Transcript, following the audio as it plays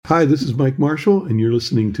Hi, this is Mike Marshall, and you're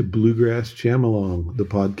listening to Bluegrass Jam Along, the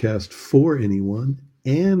podcast for anyone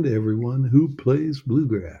and everyone who plays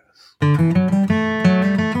bluegrass. Hey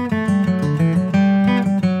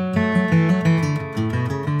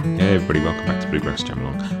everybody, welcome back to Bluegrass Jam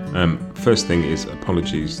Along. First thing is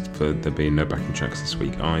apologies for there being no backing tracks this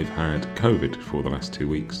week. I've had COVID for the last 2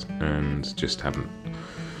 weeks and just haven't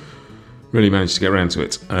really managed to get around to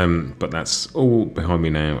it. But that's all behind me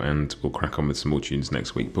now, and we'll crack on with some more tunes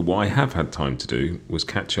next week. But what I have had time to do was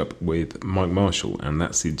catch up with Mike Marshall, and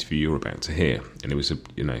that's the interview you're about to hear. And it was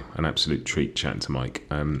an absolute treat chatting to Mike.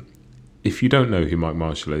 If you don't know who Mike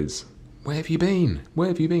Marshall is, where have you been?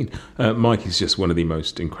 Mike is just one of the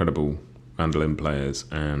most incredible mandolin players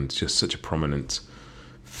and just such a prominent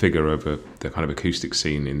figure over the kind of acoustic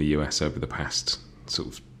scene in the US over the past sort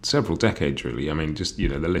of several decades, really. I mean, just, the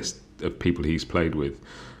list of people he's played with.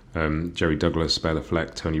 Jerry Douglas, Bela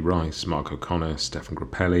Fleck, Tony Rice, Mark O'Connor, Stefan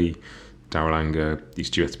Grappelli, Darrell Anger. He's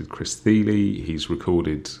duetted with Chris Thile. He's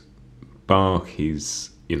recorded Bach. He's,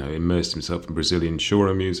 immersed himself in Brazilian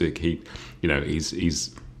choro music.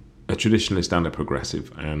 He's a traditionalist and a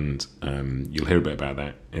progressive, and you'll hear a bit about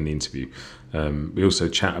that in the interview. We also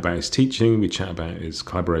chat about his teaching. We chat about his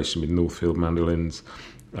collaboration with Northfield Mandolins,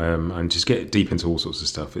 and just get deep into all sorts of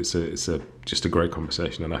stuff. It's just a great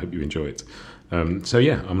conversation, and I hope you enjoy it. I'm not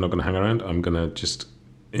going to hang around. I'm going to just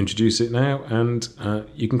introduce it now, and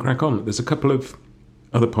you can crack on. There's a couple of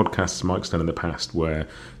other podcasts Mike's done in the past where,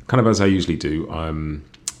 kind of as I usually do,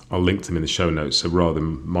 I'll link them in the show notes. So rather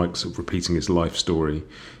than Mike sort of repeating his life story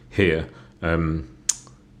here,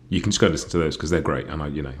 you can just go listen to those because they're great, and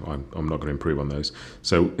I'm not going to improve on those.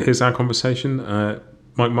 So here's our conversation.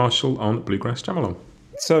 Mike Marshall on Bluegrass Jam Along.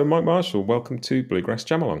 So Mike Marshall, welcome to Bluegrass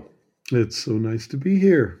Jam Along. It's so nice to be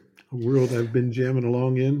here. A world I've been jamming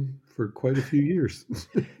along in for quite a few years.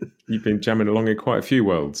 You've been jamming along in quite a few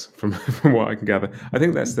worlds, from what I can gather. I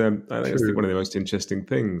think that's one of the most interesting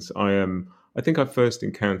things. I think I first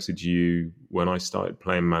encountered you when I started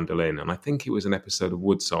playing mandolin, and I think it was an episode of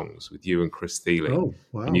Wood Songs with you and Chris Thile. Oh,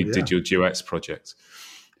 wow, and you did your duets project.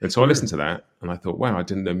 And so I listened to that, and I thought, wow, I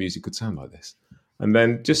didn't know music could sound like this. And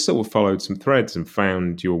then just sort of followed some threads and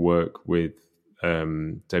found your work with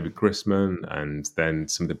David Grisman, and then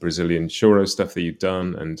some of the Brazilian choro stuff that you've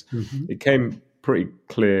done. And it came pretty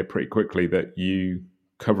clear pretty quickly that you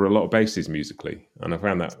cover a lot of bases musically, and I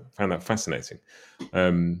found that fascinating.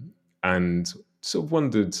 And sort of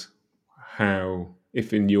wondered how,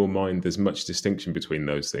 if in your mind there's much distinction between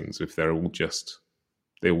those things, if they all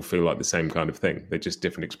feel like the same kind of thing. They're just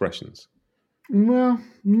different expressions. Well,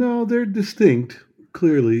 no, they're distinct.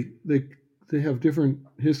 Clearly, they have different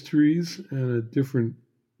histories and a different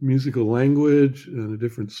musical language and a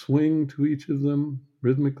different swing to each of them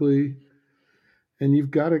rhythmically. And you've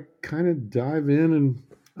got to kind of dive in and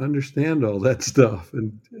understand all that stuff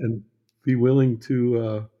and be willing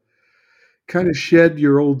to kind of shed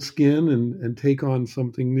your old skin and take on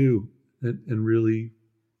something new and really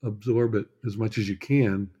absorb it as much as you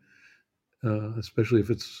can, especially if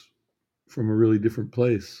it's from a really different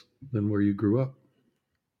place than where you grew up.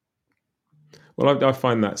 Well, I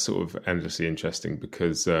find that sort of endlessly interesting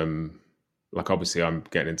because, obviously I'm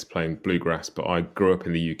getting into playing bluegrass, but I grew up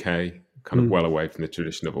in the UK, kind of well away from the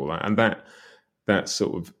tradition of all that. And that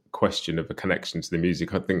sort of question of a connection to the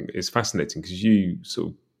music, I think, is fascinating because you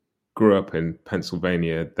sort of grew up in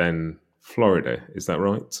Pennsylvania, then Florida. Is that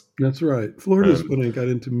right? That's right. Florida's when I got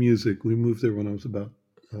into music. We moved there when I was about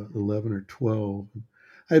 11 or 12.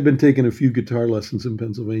 I had been taking a few guitar lessons in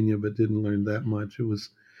Pennsylvania, but didn't learn that much. It was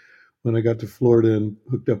when I got to Florida and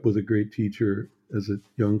hooked up with a great teacher as a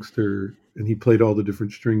youngster, and he played all the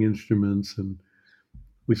different string instruments, and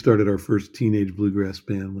we started our first teenage bluegrass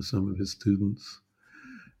band with some of his students.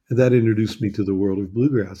 And that introduced me to the world of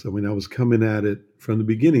bluegrass. I mean, I was coming at it from the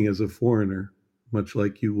beginning as a foreigner, much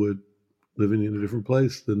like you would living in a different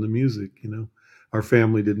place than the music, Our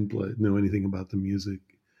family didn't know anything about the music,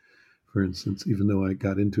 for instance, even though I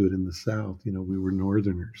got into it in the South. We were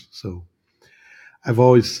Northerners. So I've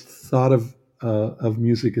always thought of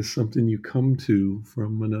music as something you come to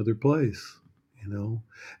from another place,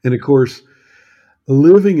 And of course,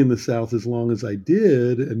 living in the South as long as I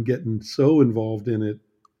did and getting so involved in it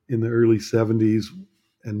in the early 70s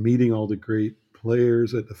and meeting all the great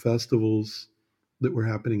players at the festivals that were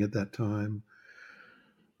happening at that time.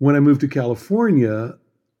 When I moved to California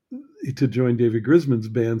to join David Grisman's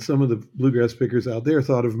band, some of the bluegrass pickers out there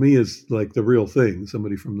thought of me as like the real thing,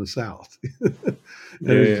 somebody from the South.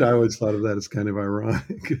 I always thought of that as kind of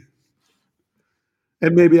ironic.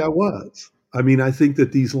 And maybe I was. I mean, I think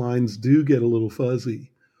that these lines do get a little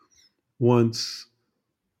fuzzy once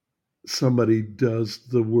somebody does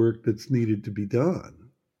the work that's needed to be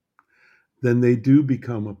done, then they do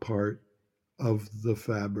become a part of the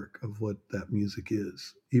fabric of what that music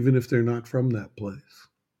is, even if they're not from that place.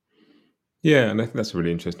 Yeah, and I think that's a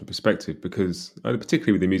really interesting perspective because,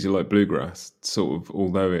 particularly with the music like bluegrass, sort of,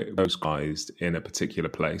 although it was localized in a particular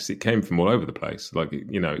place, it came from all over the place. Like,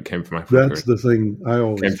 it came from Africa, That's the thing I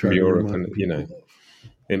it came always from try to Europe, and, remind people of.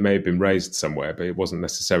 it may have been raised somewhere, but it wasn't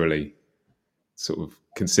necessarily sort of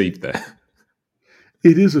conceived there.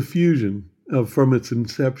 It is a fusion from its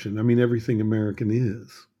inception. I mean, everything American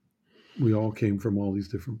is. We all came from all these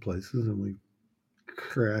different places and we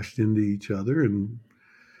crashed into each other and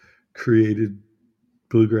created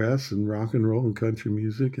bluegrass and rock and roll and country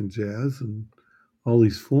music and jazz and all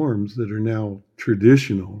these forms that are now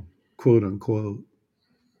traditional, quote unquote.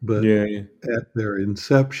 But Yeah, yeah. at their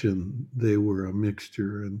inception, they were a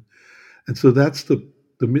mixture, and so that's the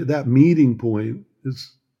that meeting point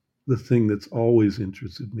is the thing that's always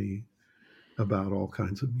interested me about all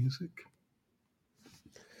kinds of music.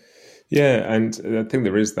 Yeah, and I think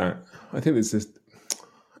there is that. I think there's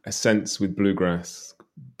a sense with bluegrass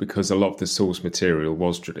because a lot of the source material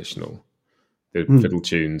was traditional, the Mm, fiddle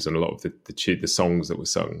tunes and a lot of the songs that were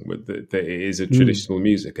sung. But that it is a mm, traditional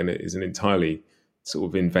music, and it is an entirely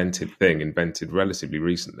sort of invented thing, invented relatively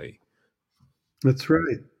recently. that's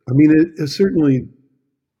right. I mean, it certainly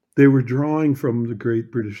they were drawing from the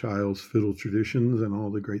great British Isles fiddle traditions and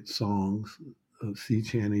all the great songs, sea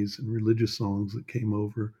chanties and religious songs that came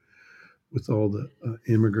over with all the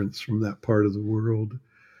immigrants from that part of the world.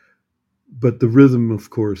 But the rhythm, of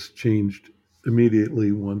course, changed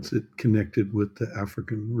immediately once it connected with the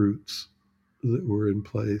African roots that were in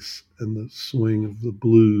place, and the swing of the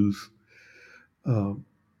blues um,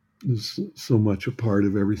 is so much a part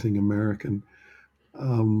of everything American.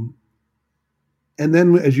 Um, and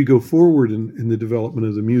then as you go forward in the development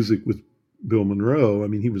of the music with Bill Monroe, I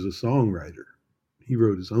mean, he was a songwriter. He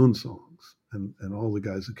wrote his own songs, and all the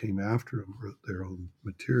guys that came after him wrote their own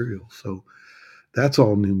material. So that's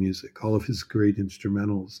all new music. All of his great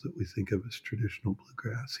instrumentals that we think of as traditional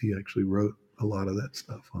bluegrass, he actually wrote a lot of that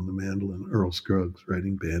stuff on the mandolin. Earl Scruggs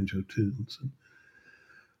writing banjo tunes.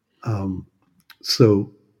 Um,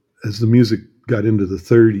 so as the music got into the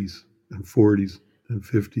 30s and 40s and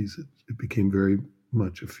 50s, it became very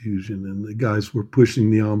much a fusion. And the guys were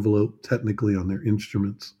pushing the envelope technically on their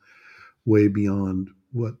instruments way beyond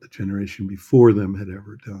what the generation before them had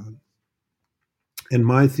ever done. And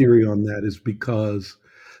my theory on that is because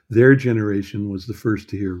their generation was the first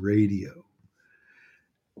to hear radio.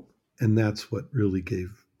 And that's what really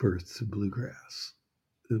gave birth to bluegrass.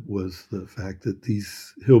 It was the fact that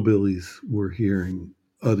these hillbillies were hearing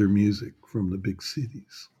other music from the big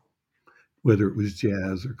cities, whether it was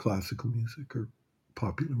jazz or classical music or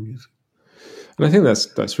popular music. And I think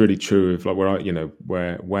that's really true of like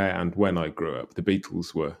where where and when I grew up. The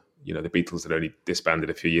Beatles were, the Beatles had only disbanded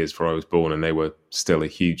a few years before I was born, and they were still a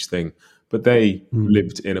huge thing. But they Mm.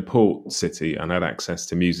 lived in a port city and had access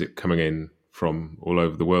to music coming in from all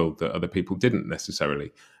over the world that other people didn't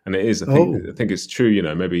necessarily. And it is, Oh, I think it's true.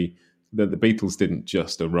 Maybe that the Beatles didn't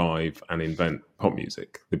just arrive and invent pop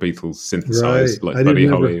music. The Beatles right. synthesized like I didn't Buddy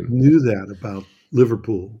never Holly and knew that about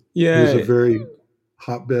Liverpool. It was a yeah, very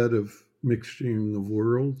hotbed of mixing of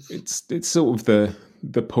worlds. it's sort of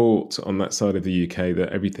the port on that side of the UK that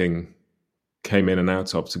everything came in and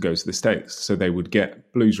out of to go to the States. So they would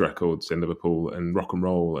get blues records in Liverpool and rock and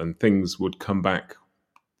roll, and things would come back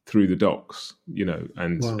through the docks,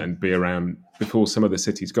 Wow. and be around before some other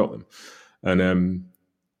cities got them. And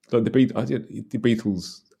like the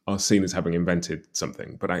Beatles are seen as having invented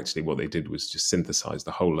something, but actually what they did was just synthesize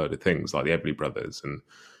the whole load of things like the Everly Brothers and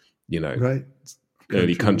you know Right.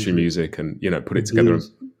 early Country country music, music and put the it together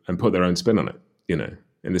blues. and put their own spin on it.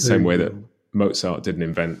 In the There same way you that go. Mozart didn't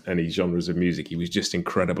invent any genres of music, he was just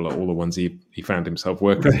incredible at all the ones he found himself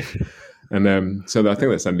working Right. with. And so I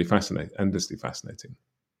think that's endlessly fascinating.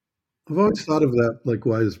 I've always thought of that, like,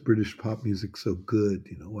 why is British pop music so good?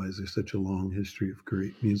 Why is there such a long history of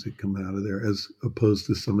great music coming out of there, as opposed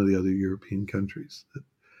to some of the other European countries?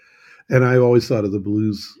 And I always thought of the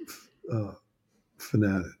blues uh,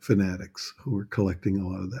 fanatics who were collecting a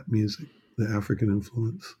lot of that music. The African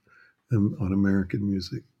influence on American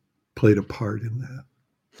music played a part in that.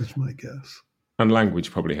 That's my guess. And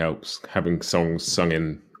language probably helps, having songs sung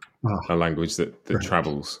in a Ah, language that right.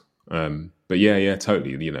 travels. But yeah,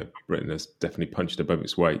 totally. Britain has definitely punched above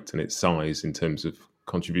its weight and its size in terms of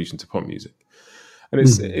contribution to pop music. And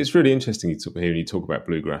Mhm. it's really interesting to hear you talk about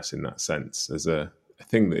bluegrass in that sense as a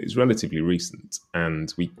thing that is relatively recent,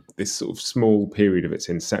 and this sort of small period of its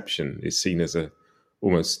inception is seen as a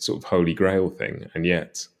almost sort of holy grail thing, and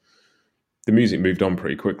yet the music moved on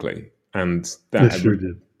pretty quickly, and It sure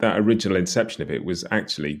did. that original inception of it was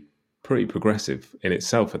actually pretty progressive in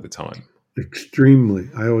itself at the time. Extremely.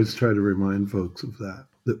 I always try to remind folks of that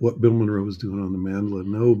what Bill Monroe was doing on the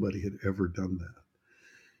mandolin, nobody had ever done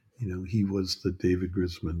that. He was the David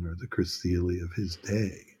Grisman or the Chris Thile of his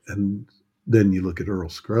day. And then you look at Earl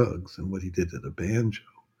Scruggs and what he did to the banjo.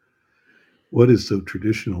 What is so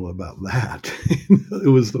traditional about that? It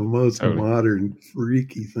was the most modern,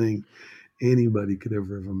 freaky thing anybody could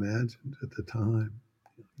ever have imagined at the time.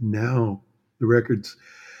 Now, the records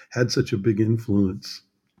had such a big influence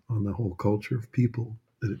on the whole culture of people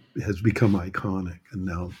that it has become iconic, and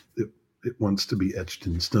now it wants to be etched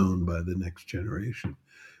in stone by the next generation,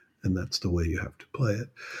 and that's the way you have to play it.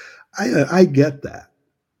 I get that.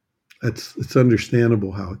 It's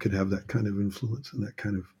understandable how it could have that kind of influence and that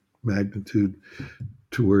kind of magnitude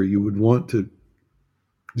to where you would want to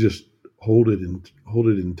just hold it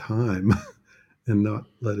in time and not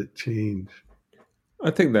let it change.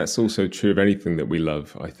 I think that's also true of anything that we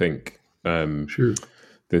love. I think sure.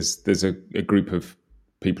 There's a group of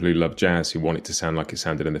people who love jazz who want it to sound like it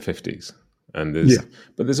sounded in the 50s, and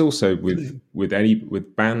but there's also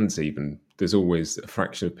with bands even, there's always a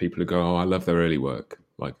fraction of people who go, oh, I love their early work,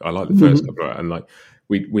 like I like the first couple of, and like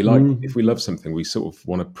we like if we love something, we sort of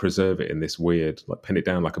want to preserve it in this weird, like pin it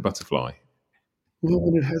down like a butterfly. Well,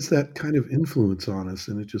 when it has that kind of influence on us,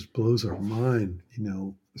 and it just blows our mind,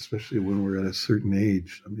 especially when we're at a certain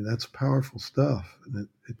age. I mean, that's powerful stuff, and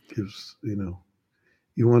it gives,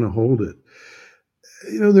 you want to hold it.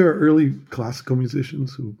 There are early classical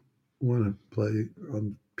musicians who want to play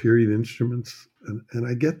on period instruments, and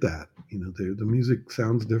I get that. The music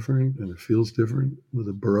sounds different and it feels different with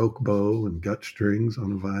a Baroque bow and gut strings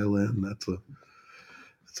on a violin. That's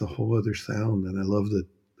a whole other sound, and I love that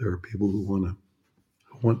there are people who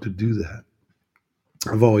want to do that.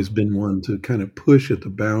 I've always been one to kind of push at the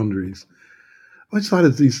boundaries. I always thought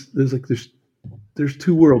of these. There's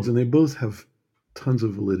two worlds, and they both have tons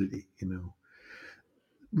of validity.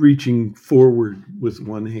 Reaching forward with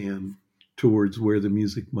one hand towards where the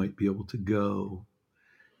music might be able to go,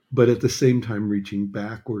 but at the same time reaching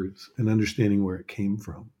backwards and understanding where it came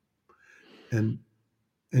from. And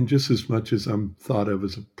just as much as I'm thought of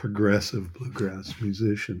as a progressive bluegrass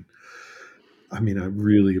musician, I mean, I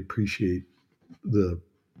really appreciate the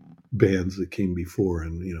bands that came before.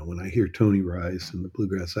 And, when I hear Tony Rice and the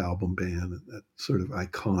Bluegrass Album Band, and that sort of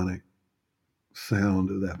iconic sound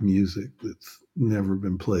of that music that's never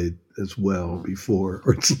been played as well before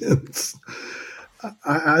or since,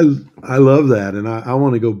 I love that. And I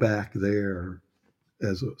want to go back there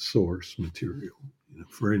as a source material.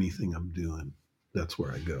 For anything I'm doing, that's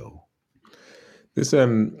where I go.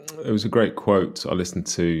 It was a great quote. I listened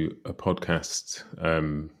to a podcast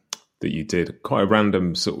that you did, quite a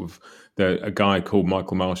random sort of, a guy called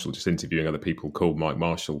Michael Marshall just interviewing other people called Mike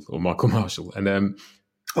Marshall or Michael Marshall. And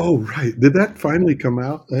oh, right. Did that finally come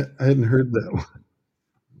out? I hadn't heard that one.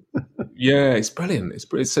 Yeah, it's brilliant.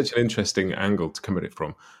 It's such an interesting angle to come at it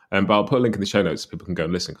from. But I'll put a link in the show notes so people can go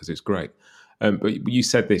and listen because it's great. But you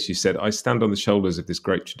said this, I stand on the shoulders of this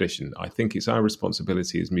great tradition. I think it's our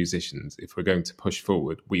responsibility as musicians, if we're going to push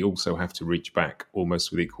forward, we also have to reach back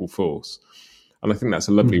almost with equal force. And I think that's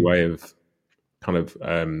a lovely way of kind of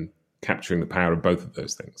capturing the power of both of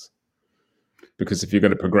those things. Because if you're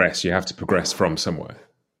going to progress, you have to progress from somewhere.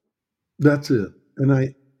 That's it. And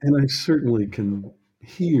I certainly can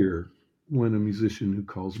hear when a musician who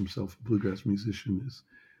calls himself a bluegrass musician is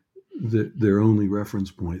their only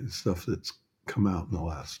reference point is stuff that's come out in the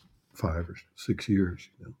last 5 or 6 years.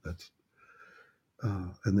 That's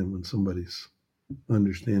and then when somebody's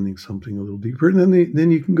understanding something a little deeper, and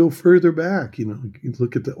then you can go further back. You can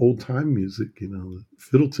look at the old time music. The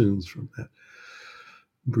fiddle tunes from that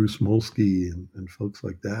Bruce Molsky and folks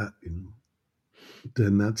like that.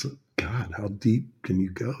 Then that's God. How deep can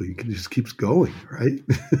you go? You can just keeps going, right?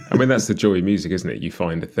 I mean, that's the joy of music, isn't it? You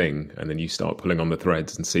find a thing, and then you start pulling on the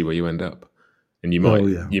threads and see where you end up. And you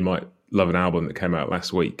might love an album that came out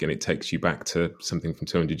last week, and it takes you back to something from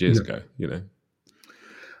 200 years ago.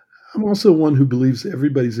 I'm also one who believes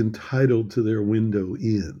everybody's entitled to their window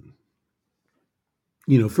in.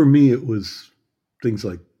 For me, it was things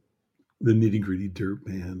like the Nitty Gritty Dirt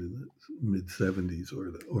Band in the mid 70s,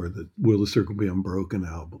 or the Will the Circle Be Unbroken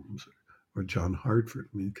albums, or John Hartford.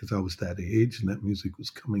 I mean, because I was that age and that music was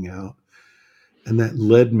coming out, and that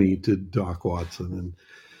led me to Doc Watson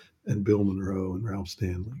and Bill Monroe and Ralph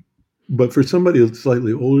Stanley. But for somebody that's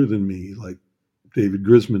slightly older than me, like David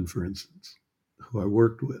Grisman, for instance, who I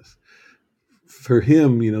worked with, for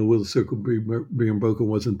him, Will the Circle Be Unbroken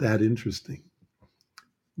wasn't that interesting.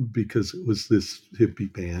 because it was this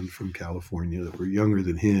hippie band from California that were younger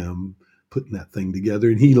than him putting that thing together,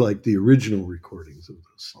 and he liked the original recordings of those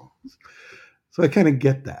songs. So I kind of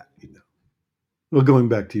get that, you know. Well, going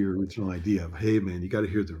back to your original idea of, hey man, you got to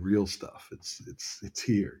hear the real stuff. It's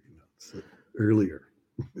here, you know. It's earlier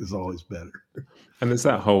is always better. And there's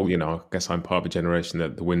that whole, you know, I guess I'm part of a generation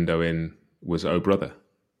that the window in was Oh Brother.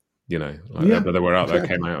 You know, like Yeah, Oh Brother We're Out There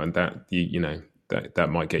exactly. came out, and that you know that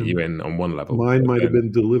might get you And in on one level. mine But might have then,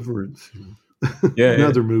 been Deliverance, you know. yeah, yeah,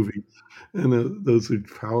 Another movie, and those are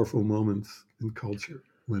powerful moments in culture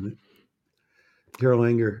when it. Carol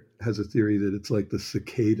Anger has a theory that it's like the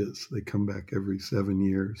cicadas; they come back every 7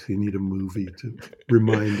 years. You need a movie to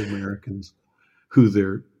remind Americans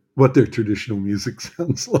what their traditional music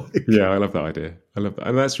sounds like. yeah. I love that idea. I love that,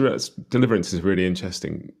 and that's Deliverance is a really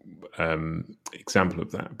interesting example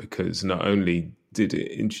of that, because not only did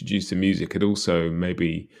it introduce the music, it also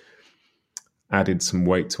maybe added some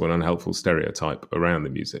weight to an unhelpful stereotype around the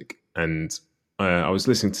music. And I was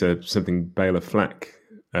listening to something Bela Flack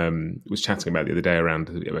was chatting about the other day around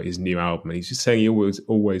about his new album, and he's just saying he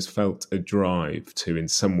always felt a drive to, in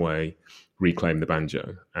some way, reclaim the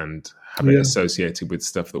banjo and have it Yeah, associated with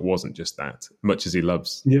stuff that wasn't just that. Much as he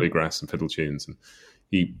loves yeah, bluegrass and fiddle tunes, and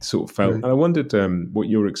he sort of felt. right. And I wondered what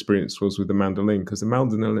your experience was with the mandolin, because the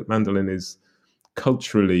mandolin is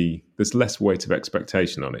culturally, there's less weight of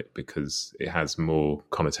expectation on it because it has more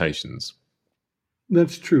connotations.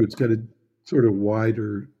 That's true. It's got a sort of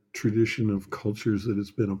wider tradition of cultures that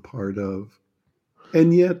it's been a part of,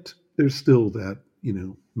 and yet there's still that, you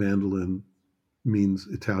know, mandolin means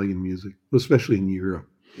Italian music, especially in Europe.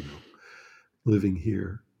 You know, living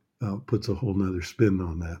here puts a whole nother spin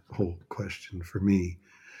on that whole question for me.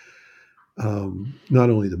 Not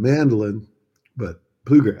only the mandolin, but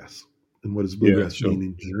bluegrass. And what does Yeah, bluegrass sure. mean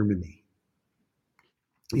in Germany?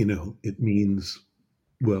 You know, it means,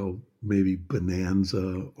 well, maybe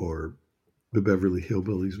Bonanza or the Beverly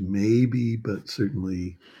Hillbillies, maybe, but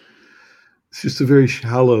certainly it's just a very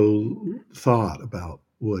shallow thought about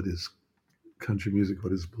what is country music,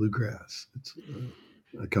 what is bluegrass.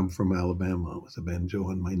 I come from Alabama with a banjo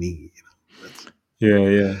on my knee. You know, Yeah,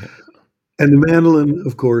 yeah. and the mandolin,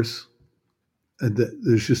 of course, and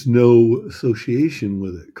there's just no association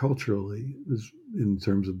with it culturally in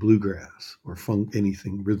terms of bluegrass or funk,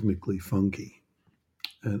 anything rhythmically funky.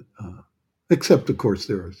 And, except, of course,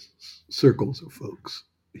 there are circles of folks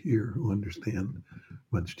here who understand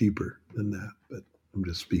much deeper than that, but I'm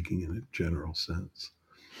just speaking in a general sense.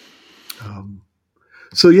 Um,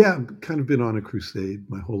 so, yeah, I've kind of been on a crusade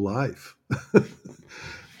my whole life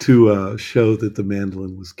to show that the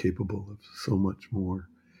mandolin was capable of so much more,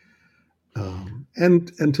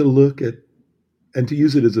 and to look at and to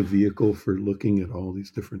use it as a vehicle for looking at all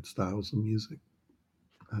these different styles of music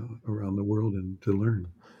around the world and to learn.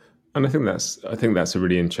 And I think that's a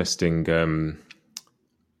really interesting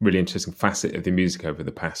facet of the music over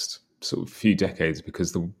the past sort of few decades,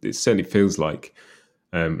 because it certainly feels like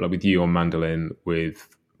with you on mandolin, with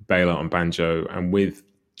Bela on banjo, and with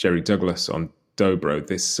Jerry Douglas on dobro,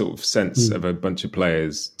 this sort of sense Mm. of a bunch of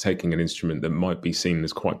players taking an instrument that might be seen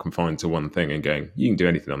as quite confined to one thing and going, you can do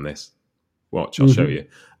anything on this. Watch, I'll show Mm-hmm. you.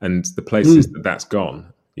 And the places Mm. that's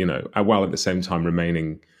gone, you know, while at the same time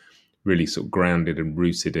remaining really sort of grounded and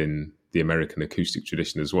rooted in the American acoustic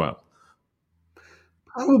tradition as well.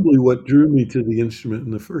 Probably what drew me to the instrument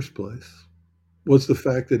in the first place was the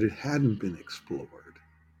fact that it hadn't been explored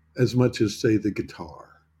as much as, say, the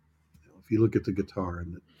guitar. You know, if you look at the guitar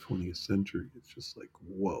in the 20th century, it's just like,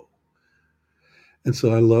 whoa. And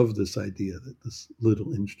so I love this idea that this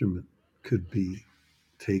little instrument could be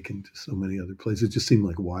taken to so many other places. It just seemed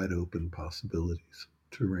like wide open possibilities,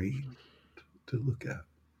 terrain to look at.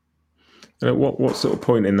 And at what sort of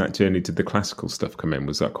point in that journey did the classical stuff come in?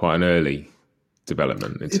 Was that quite an early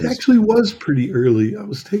development in It terms? actually was pretty early. I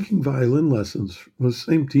was taking violin lessons. It was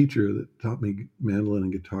the same teacher that taught me mandolin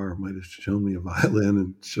and guitar might have shown me a violin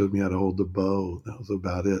and showed me how to hold the bow. That was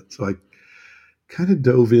about it. So I kind of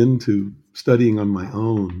dove into studying on my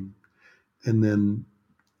own and then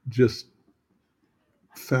just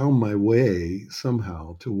found my way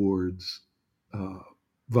somehow towards uh,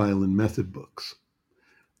 violin method books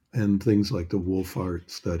and things like the Wolfart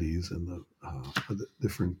studies and the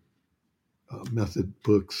different method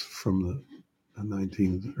books from the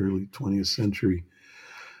 19th, early 20th century,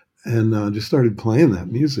 and just started playing that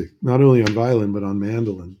music, not only on violin, but on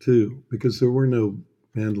mandolin too, because there were no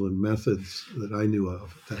mandolin methods that I knew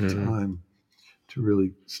of at that Mhm. time to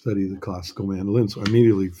really study the classical mandolin. So I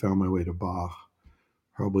immediately found my way to Bach,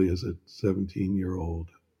 probably as a 17-year-old,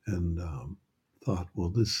 and thought, well,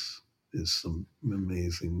 this is some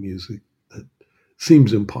amazing music that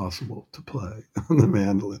seems impossible to play on the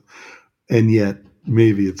mandolin, and yet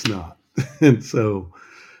maybe it's not. And so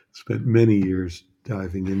spent many years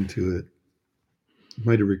diving into it.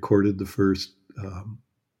 Might have recorded the first.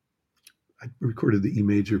 I recorded the E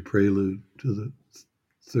major prelude to the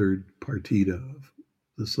third partita of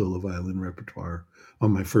the solo violin repertoire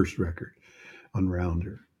on my first record on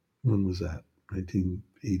Rounder. When was that?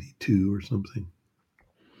 1982 or something.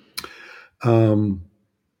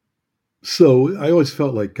 So I always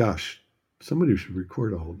felt like, gosh, somebody should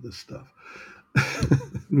record all of this stuff.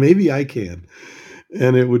 Maybe I can.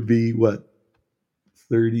 And it would be,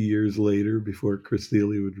 30 years later before Chris Thile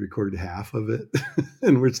would record half of it.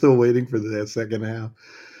 And we're still waiting for that second half.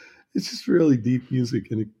 It's just really deep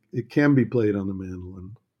music, and it can be played on the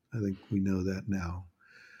mandolin. I think we know that now.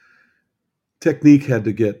 Technique had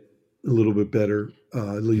to get a little bit better,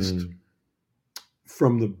 at least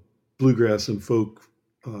from the bluegrass and folk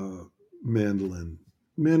mandolin.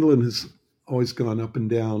 Mandolin has always gone up and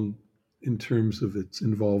down in terms of its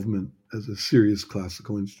involvement as a serious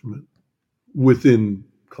classical instrument within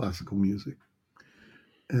classical music.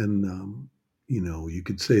 And, you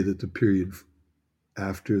could say that the period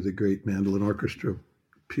after the great mandolin orchestra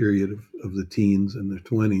period of the teens and the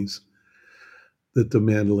 20s, that the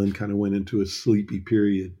mandolin kind of went into a sleepy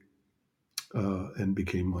period and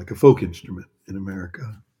became like a folk instrument in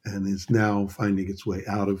America, and is now finding its way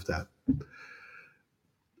out of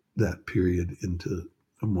that period into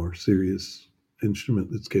a more serious instrument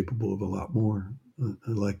that's capable of a lot more.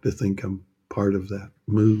 I like to think I'm part of that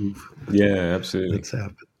move. Yeah, absolutely. That's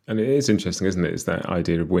happened. And it is interesting, isn't it? It's that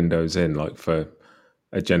idea of windows in. Like, for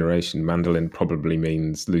a generation, mandolin probably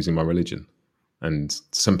means losing my religion. And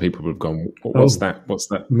some people have gone, what's that? What's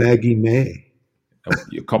that? Maggie May.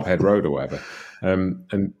 Copperhead Road or whatever.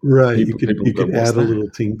 And right, you could add a little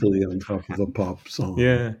tinkly on top of a pop song.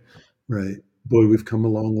 Yeah. Right. Boy, we've come a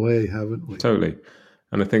long way, haven't we? Totally.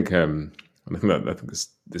 And I think this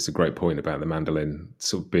is a great point about the mandolin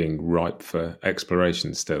sort of being ripe for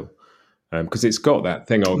exploration still, because it's got that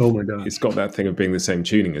thing of it's got that thing of being the same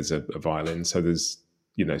tuning as a violin. So there's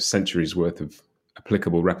centuries worth of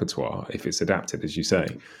applicable repertoire if it's adapted, as you say.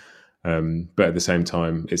 But at the same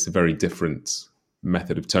time, it's a very different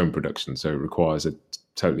method of tone production, so it requires a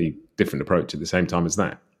totally different approach at the same time as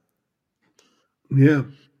that. Yeah.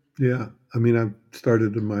 I mean, I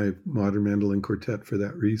started in my modern mandolin quartet for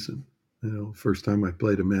that reason. First time I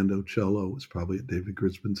played a mando cello was probably at David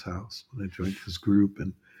Grisman's house when I joined his group,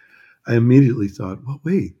 and I immediately thought, well,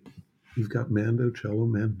 wait, you've got mando, cello,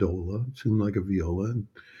 mandola, it seemed like a viola, and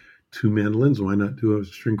two mandolins. Why not do a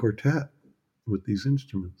string quartet with these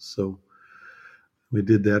instruments? So we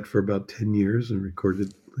did that for about 10 years and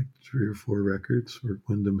recorded like 3 or 4 records for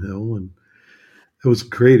Windham Hill, and it was a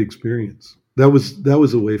great experience. That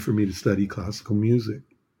was a way for me to study classical music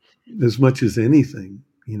as much as anything,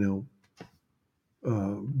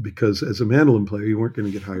 because as a mandolin player, you weren't going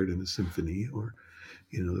to get hired in a symphony, or,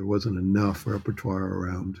 there wasn't enough repertoire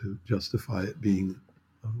around to justify it being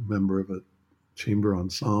a member of a chamber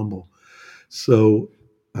ensemble. So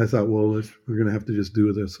I thought, well, we're going to have to just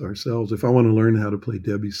do this ourselves. If I want to learn how to play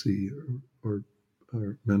Debussy or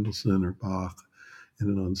Mendelssohn or Bach in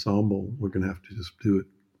an ensemble, we're going to have to just do it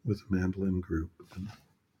with a mandolin group. And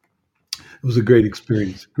it was a great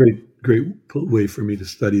experience, great way for me to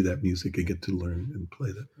study that music and get to learn and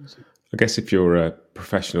play that music. I guess if you're a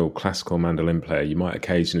professional classical mandolin player, you might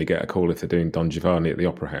occasionally get a call if they're doing Don Giovanni at the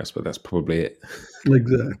Opera House, but that's probably it.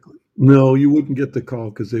 Exactly. No, you wouldn't get the call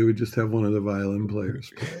because they would just have one of the violin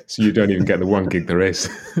players play. So you don't even get the one gig there is.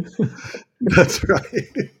 That's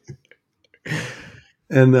right.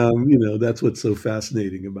 And, that's what's so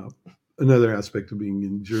fascinating about another aspect of being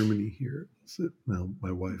in Germany here. Is that now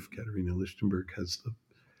my wife, Katharina Lichtenberg, has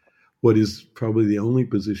what is probably the only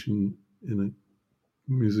position in a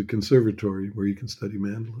music conservatory where you can study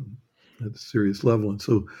mandolin at a serious level. And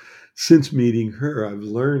so since meeting her, I've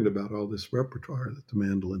learned about all this repertoire that the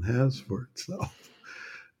mandolin has for itself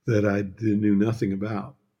that I knew nothing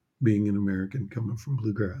about, being an American coming from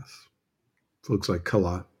bluegrass. Folks like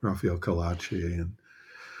Rafael Kalache and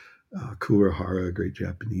Kurohara, a great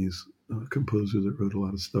Japanese composer that wrote a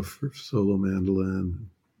lot of stuff for solo mandolin.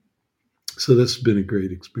 So that's been a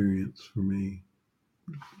great experience for me,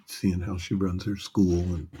 seeing how she runs her school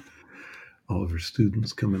and all of her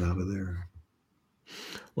students coming out of there.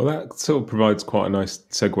 Well, that sort of provides quite a nice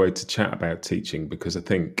segue to chat about teaching, because I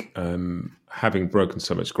think having broken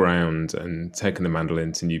so much ground and taken the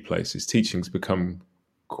mandolin to new places, teaching's become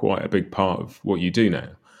quite a big part of what you do now.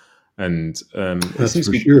 And it seems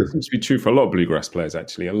to be true for a lot of bluegrass players,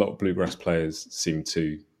 actually. A lot of bluegrass players seem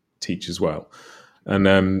to teach as well. And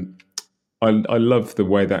I love the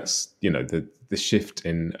way that's, the shift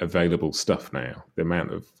in available stuff now, the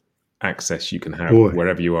amount of access you can have Boy.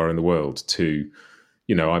 wherever you are in the world to,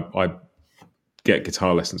 I get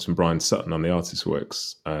guitar lessons from Brian Sutton on the Artist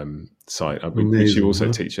Works site, which you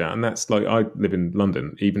also teach at. And that's like, I live in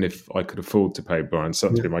London. Even if I could afford to pay Brian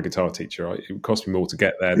Sutton to be my guitar teacher, it would cost me more to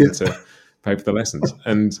get there than to pay for the lessons.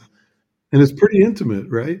 And it's pretty intimate,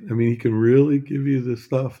 right? I mean, he can really give you the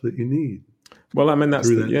stuff that you need. Well, I mean, that's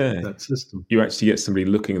that system. You actually get somebody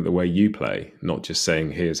looking at the way you play, not just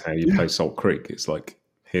saying, here's how you play Salt Creek. It's like,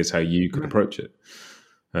 here's how you can approach it.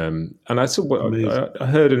 And I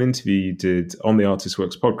heard an interview you did on the Artist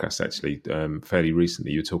Works podcast, actually, fairly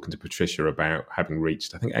recently. You were talking to Patricia about having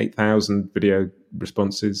reached, I think, 8,000 video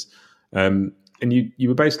responses. And you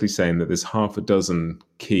were basically saying that there's half a dozen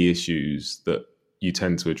key issues that you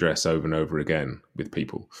tend to address over and over again with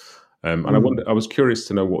people. And I was curious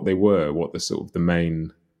to know what they were, what the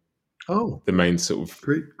main sort of...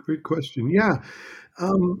 Great question. Yeah.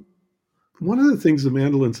 One of the things the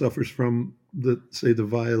mandolin suffers from that, say, the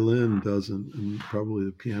violin doesn't, and probably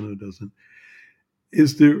the piano doesn't,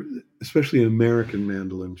 is there, especially in American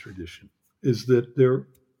mandolin tradition, is that there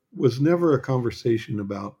was never a conversation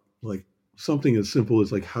about like something as simple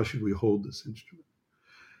as like, how should we hold this instrument?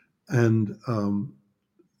 And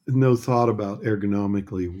no thought about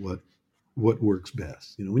ergonomically what works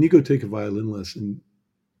best. When you go take a violin lesson,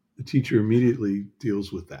 the teacher immediately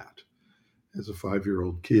deals with that as a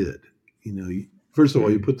 5-year-old kid. First of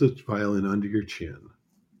all, you put the violin under your chin,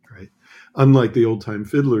 right? Unlike the old-time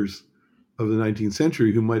fiddlers of the 19th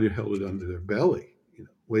century who might have held it under their belly,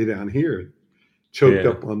 way down here, choked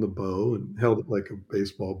up on the bow and held it like a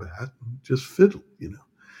baseball bat and just fiddled,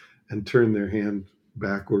 and turned their hand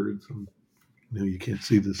backwards. And, you can't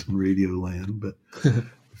see this in radio land, but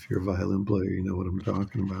if you're a violin player, you know what I'm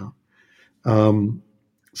talking about.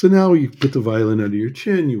 So now you put the violin under your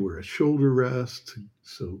chin, you wear a shoulder rest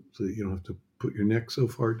so that you don't have to put your neck so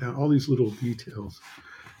far down, all these little details.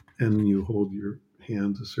 And you hold your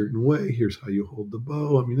hands a certain way. Here's how you hold the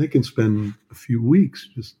bow. I mean, they can spend a few weeks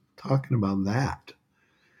just talking about that.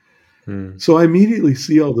 So I immediately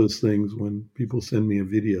see all those things when people send me a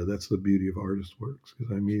video. That's the beauty of Artist Works,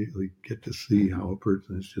 because I immediately get to see how a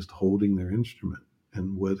person is just holding their instrument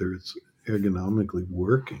and whether it's ergonomically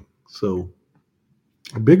working. So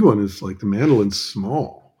a big one is like the mandolin's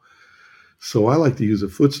small. So I like to use a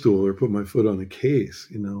footstool or put my foot on a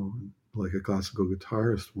case, like a classical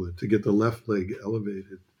guitarist would, to get the left leg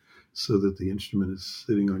elevated so that the instrument is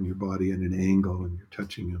sitting on your body at an angle and you're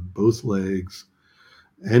touching on both legs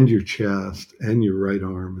and your chest and your right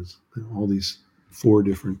arm. Is all these 4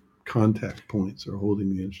 different contact points are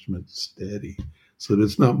holding the instrument steady so that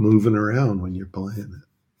it's not moving around when you're playing it.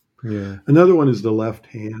 Yeah. Another one is the left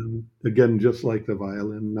hand. Again, just like the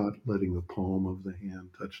violin, not letting the palm of the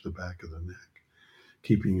hand touch the back of the neck,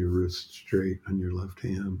 keeping your wrist straight on your left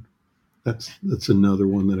hand. That's another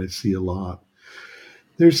one that I see a lot.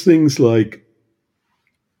 There's things like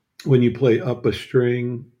when you play up a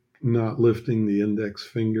string, not lifting the index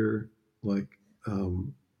finger, like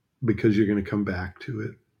because you're going to come back to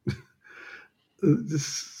it.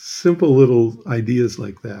 Just simple little ideas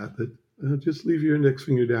like that just leave your index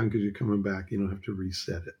finger down because you're coming back. You don't have to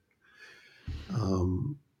reset it.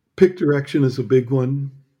 Pick direction is a big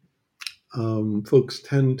one. Folks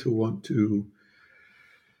tend to want to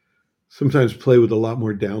sometimes play with a lot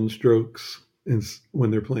more downstrokes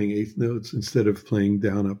when they're playing eighth notes instead of playing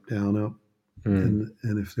down, up, down, up. And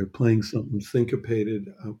if they're playing something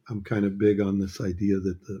syncopated, I'm kind of big on this idea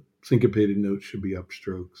that the syncopated notes should be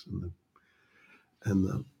upstrokes and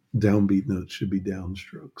the downbeat notes should be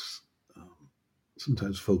downstrokes.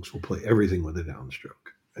 Sometimes folks will play everything with a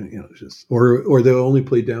downstroke, and it's just or they'll only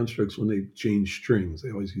play downstrokes when they change strings.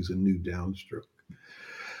 They always use a new downstroke.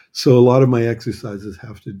 So a lot of my exercises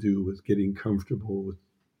have to do with getting comfortable with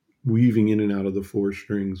weaving in and out of the 4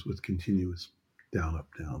 strings with continuous down, up,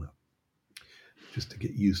 just to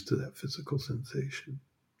get used to that physical sensation.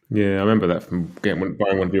 Yeah, I remember that from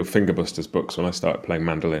buying one of your Fingerbusters books when I started playing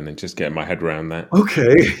mandolin and just getting my head around that.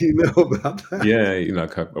 Okay, you know about that. Yeah,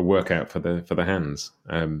 like a workout for the hands.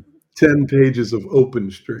 10 pages of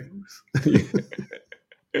open strings.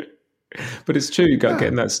 But it's true,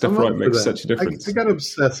 getting that stuff right makes such a difference. I got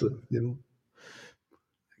obsessive,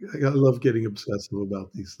 I love getting obsessive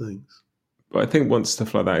about these things. But I think once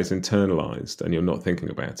stuff like that is internalized and you're not thinking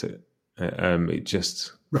about it, it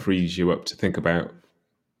just frees you up to think about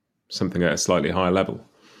something at a slightly higher level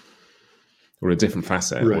or a different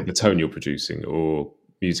facet or the tone you're producing or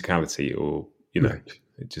musicality or,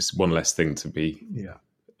 it's just one less thing to be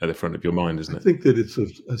at the front of your mind, isn't I it? think that it's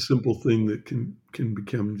a simple thing that can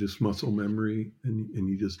become just muscle memory, and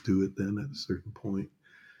you just do it then at a certain point.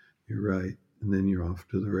 You're right. And then you're off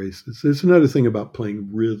to the races. There's another thing about playing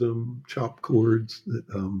rhythm, chop chords, that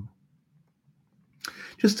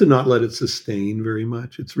just to not let it sustain very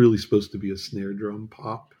much. It's really supposed to be a snare drum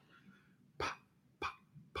pop, pop, pop,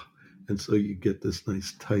 pop. And so you get this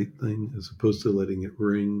nice tight thing as opposed to letting it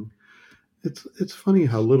ring. It's funny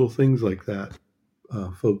how little things like that,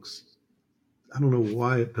 folks, I don't know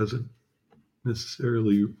why it doesn't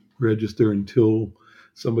necessarily register until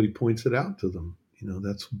somebody points it out to them.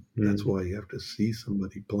 That's why you have to see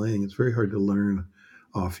somebody playing. It's very hard to learn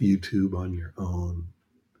off YouTube on your own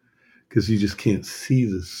because you just can't see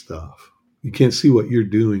this stuff. You can't see what you're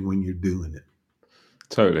doing when you're doing it.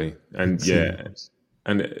 Totally. And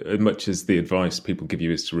and as much as the advice people give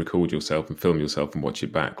you is to record yourself and film yourself and watch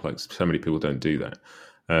it back, like so many people don't do that.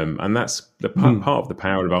 And that's the part of the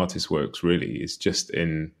power of Artist Works, really, is just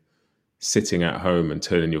in sitting at home and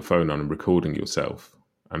turning your phone on and recording yourself.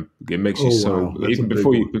 And it makes you even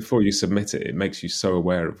before you submit it, it makes you so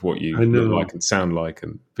aware of what you look like and sound like,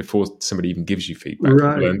 and before somebody even gives you feedback,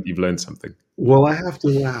 you've learned something. Well, I have to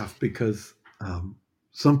laugh because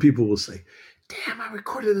some people will say, "Damn, I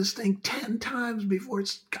recorded this thing 10 times before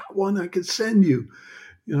it's got one I could send you."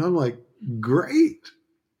 I'm like, "Great,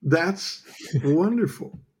 that's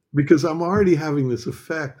wonderful," because I'm already having this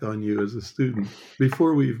effect on you as a student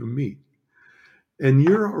before we even meet. And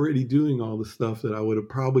you're already doing all the stuff that I would have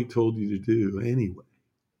probably told you to do anyway.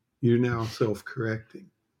 You're now self-correcting.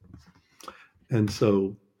 And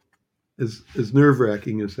so as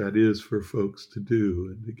nerve-wracking as that is for folks to do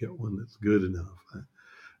and to get one that's good enough,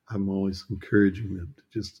 I'm always encouraging them to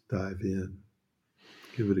just dive in,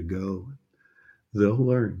 give it a go. They'll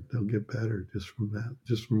learn. They'll get better just from that,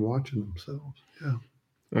 just from watching themselves. Yeah.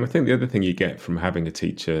 And I think the other thing you get from having a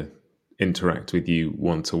teacher interact with you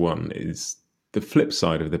one-to-one is the flip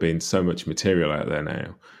side of there being so much material out there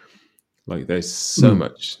now. Like there's so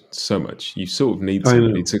much. You sort of need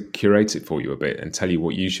somebody to curate it for you a bit and tell you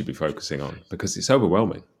what you should be focusing on, because it's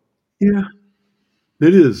overwhelming. Yeah,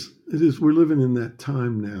 it is. It is. We're living in that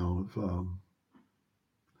time now of,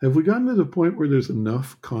 have we gotten to the point where there's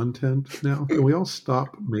enough content now? Can we all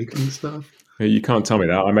stop making stuff? You can't tell me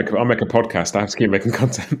that. I'll make a podcast. I have to keep making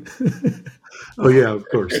content. Oh yeah, of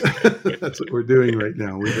course. That's what we're doing right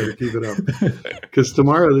now. We better keep it up because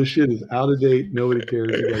tomorrow this shit is out of date. Nobody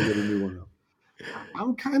cares. You gotta get a new one up.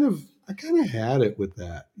 I kind of had it with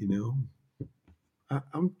that.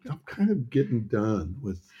 I'm kind of getting done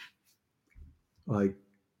with, like,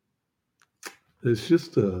 it's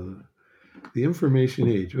just the information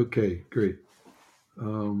age. Okay, great.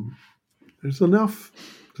 There's enough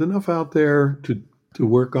out there to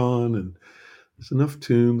work on, and there's enough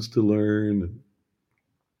tunes to learn.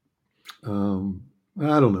 And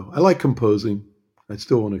I don't know. I like composing. I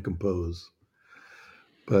still want to compose,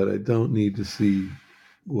 but I don't need to see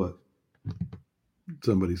what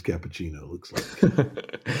somebody's cappuccino looks like.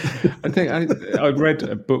 I think I read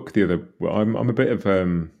a book the other. Well, I'm a bit of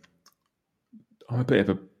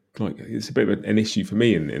like, it's a bit of an issue for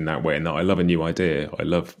me in that way, in that I love a new idea. I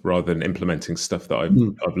love, rather than implementing stuff that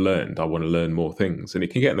I've learned, I want to learn more things, and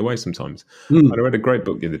it can get in the way sometimes. And I read a great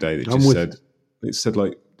book the other day that just said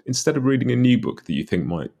like, instead of reading a new book that you think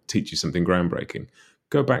might teach you something groundbreaking,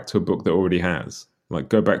 go back to a book that already has. Like,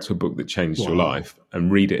 go back to a book that changed your life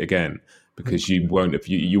and read it again, because you won't have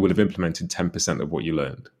you will have implemented 10% of what you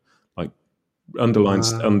learned. Like,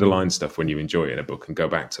 underline stuff when you enjoy it in a book and go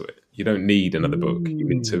back to it. You don't need another book. You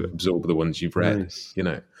need to absorb the ones you've read. Nice.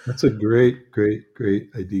 That's a great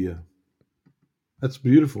idea. That's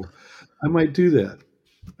beautiful. I might do that.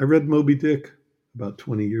 I read Moby Dick about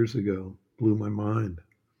 20 years ago. Blew my mind.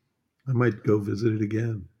 I might go visit it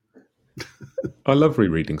again. I love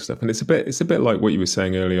rereading stuff, and it's a bit like what you were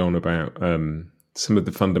saying early on about some of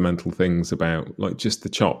the fundamental things about, like, just the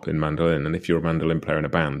chop in mandolin. And if you're a mandolin player in a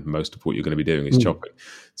band, most of what you're going to be doing is chopping.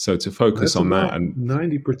 So to focus on that, and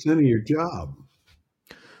 90% of your job.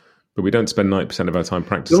 But we don't spend 90% of our time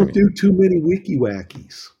practicing. Don't do too many wiki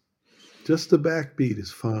wackies. Just the backbeat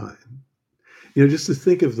is fine. Just to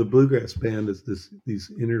think of the bluegrass band as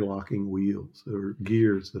these interlocking wheels or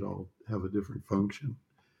gears that all have a different function.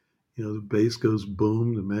 The bass goes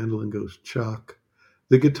boom, the mandolin goes chuck,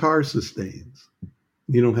 the guitar sustains.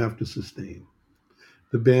 You don't have to sustain.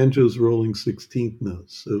 The banjo's rolling 16th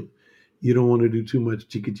notes, so you don't want to do too much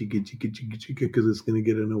chicka chicka chicka chicka chicka, because it's going to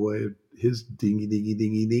get in the way of his dingy dingy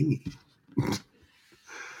dingy dingy.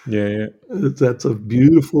 Yeah. That's a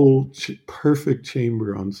beautiful, perfect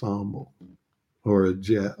chamber ensemble, or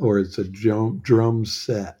it's a drum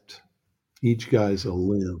set. Each guy's a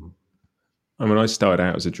limb. I mean, I started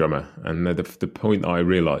out as a drummer, and the point that I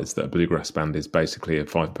realised that a bluegrass band is basically a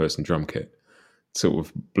 5-person drum kit sort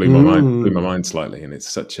of blew my mind slightly. And it's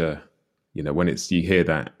such a, when you hear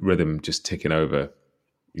that rhythm just ticking over,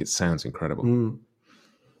 it sounds incredible.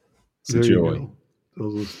 It's a There joy. you go.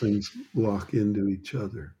 Those things lock into each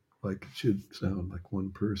other like it should sound like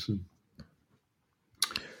one person.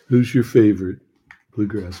 Who's your favorite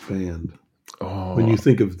bluegrass band? When you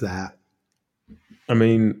think of that, I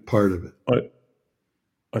mean, part of it,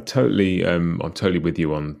 I'm totally with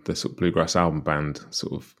you on the sort of bluegrass album band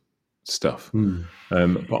sort of stuff.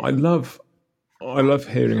 But I love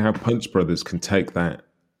hearing how Punch Brothers can take that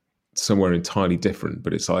somewhere entirely different,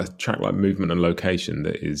 but it's like a track like Movement and Location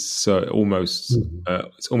that is so almost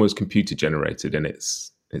it's almost computer generated, and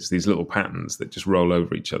it's these little patterns that just roll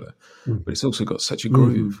over each other. But it's also got such a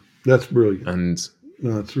groove. That's brilliant, and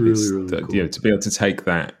it's really cool. To be able to take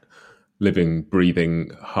that living,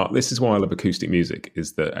 breathing heart. This is why I love acoustic music,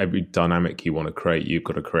 is that every dynamic you want to create, you've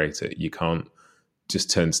got to create it. You can't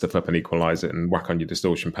just turn stuff up and equalize it and whack on your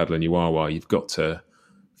distortion pedal and you wah-wah. You've got to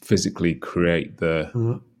physically create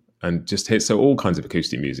and just hit. So all kinds of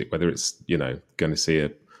acoustic music, whether it's, going to see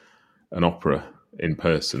an opera in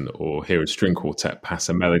person or hear a string quartet pass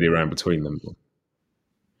a melody around between them.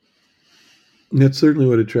 That's certainly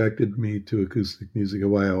what attracted me to acoustic music, and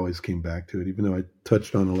why I always came back to it, even though I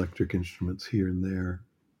touched on electric instruments here and there.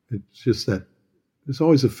 It's just that there's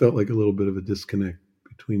always felt like a little bit of a disconnect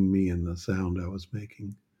between me and the sound I was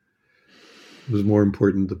making. It was more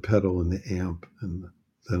important the pedal and the amp than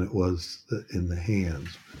it was in the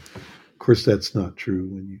hands. Of course, that's not true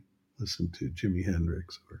when you listen to Jimi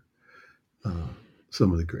Hendrix or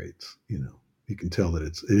some of the greats. You can tell that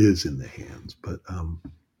it is in the hands, but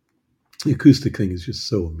the acoustic thing is just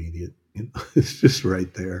so immediate. It's just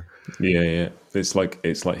right there. Yeah. It's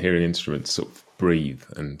like hearing instruments sort of breathe,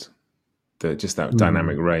 and just that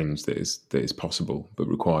dynamic range that is possible but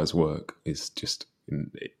requires work is just,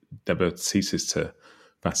 it never ceases to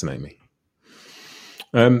fascinate me.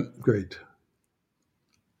 Great.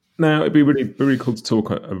 Now it'd be really, really cool to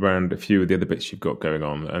talk around a few of the other bits you've got going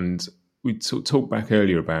on, and we talked back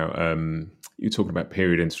earlier about you were talking about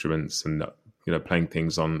period instruments and playing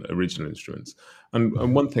things on original instruments.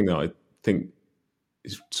 And one thing that I think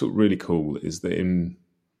is sort of really cool is that in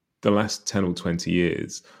the last 10 or 20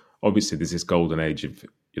 years, obviously there's this golden age of,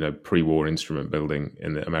 pre-war instrument building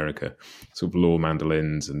in America, sort of Law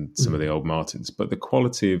mandolins and some of the old Martins. But the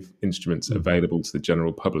quality of instruments available to the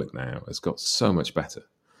general public now has got so much better.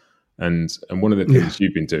 And one of the things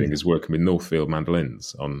you've been doing is working with Northfield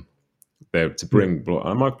mandolins on there to bring,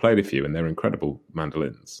 I've played a few, and they're incredible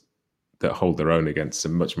mandolins that hold their own against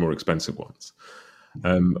some much more expensive ones.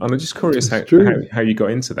 And I'm just curious how you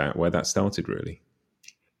got into that, where that started really.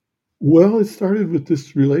 Well, it started with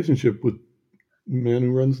this relationship with the man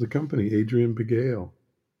who runs the company, Adrian Begale.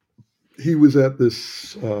 He was at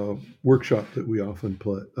this workshop that we often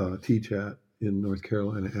teach at in North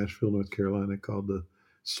Carolina, Asheville, North Carolina, called the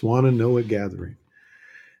Swannanoa Gathering.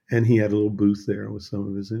 And he had a little booth there with some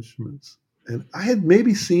of his instruments. And I had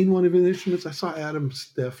maybe seen one of his instruments. I saw Adam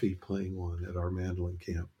Steffi playing one at our mandolin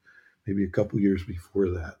camp maybe a couple years before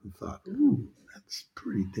that, and thought, ooh, that's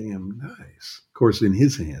pretty damn nice. Of course, in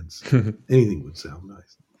his hands, anything would sound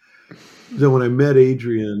nice. So when I met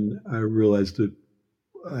Adrian, I realized that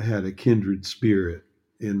I had a kindred spirit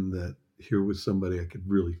in that here was somebody I could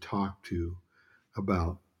really talk to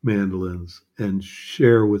about mandolins and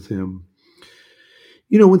share with him.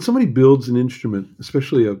 When somebody builds an instrument,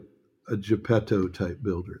 especially a Geppetto type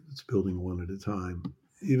builder that's building one at a time,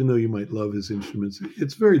 even though you might love his instruments,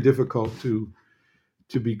 it's very difficult to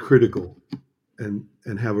be critical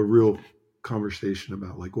and have a real conversation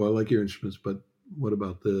about, like, well, I like your instruments, but what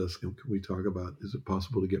about this? Can we talk about, is it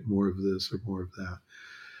possible to get more of this or more of that?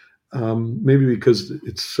 Maybe because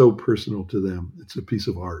it's so personal to them. It's a piece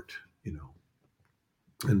of art,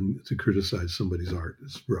 and to criticize somebody's art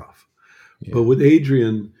is rough. Yeah. But with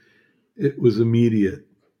Adrian, it was immediate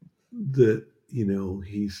that,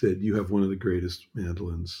 he said, you have one of the greatest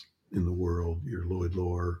mandolins in the world. You're Lloyd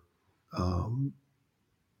Loar.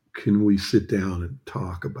 Can we sit down and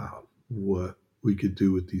talk about what we could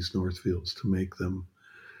do with these Northfields to make them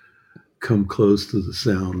come close to the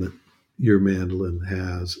sound that your mandolin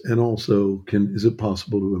has? And also, is it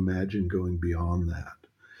possible to imagine going beyond that?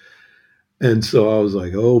 And so I was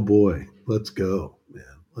like, oh boy, let's go, man.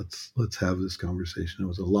 Let's have this conversation. It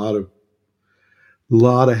was a lot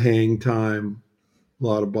of hang time, a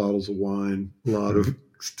lot of bottles of wine, a lot of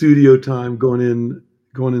studio time, going in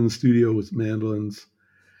the studio with mandolins,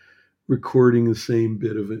 recording the same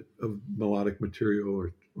bit of melodic material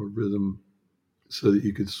or rhythm so that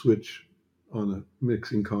you could switch on a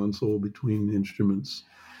mixing console between instruments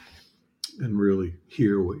and really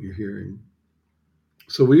hear what you're hearing.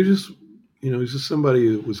 So we just, he's just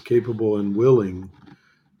somebody that was capable and willing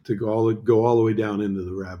to go all the way down into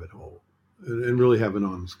the rabbit hole and really have an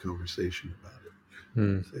honest conversation about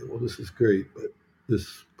it. Say, well, this is great, but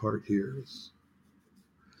this part here is.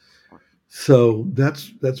 So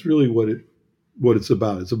that's really what it's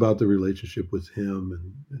about. It's about the relationship with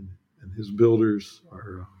him and his builders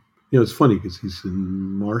are. It's funny because he's in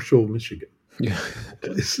Marshall, Michigan. Yeah.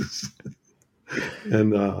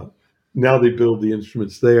 And now they build the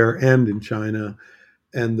instruments there and in China.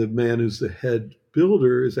 And the man who's the head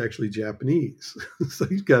builder is actually Japanese. So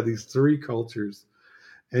he's got these three cultures.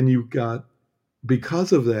 And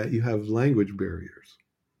because of that, you have language barriers.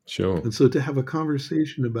 Sure. And so to have a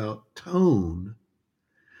conversation about tone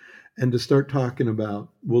and to start talking about,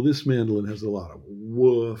 well, this mandolin has a lot of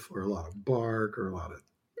woof or a lot of bark or a lot of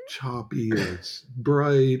choppy, or it's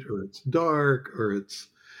bright or it's dark, or it's,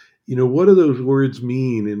 what do those words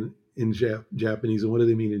mean in Japanese, and what do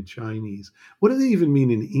they mean in Chinese? What do they even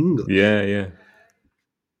mean in English? Yeah.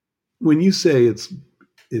 When you say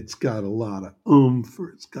it's got a lot of oomph, or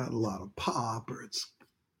it's got a lot of pop, or it's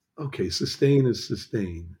okay, sustain is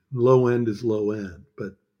sustain, low end is low end,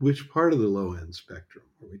 but which part of the low end spectrum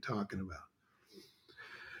are we talking about?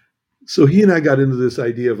 So he and I got into this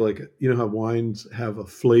idea of, like, how wines have a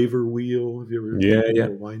flavor wheel. Have you ever been to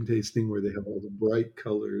a wine tasting where they have all the bright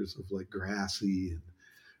colors of like grassy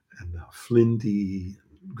and flinty,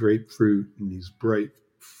 and grapefruit, and these bright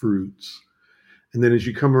fruits. And then as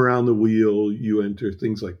you come around the wheel, you enter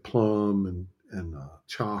things like plum and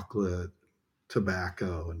chocolate,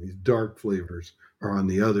 tobacco, and these dark flavors are on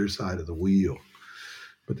the other side of the wheel.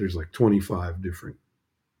 But there's like 25 different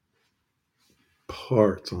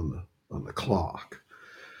parts on the clock.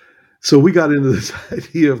 So we got into this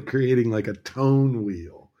idea of creating like a tone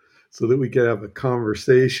wheel so that we could have a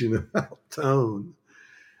conversation about tone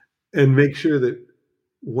and make sure that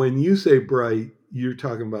when you say bright, you're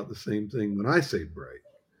talking about the same thing when I say bright.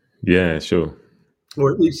 Yeah, sure.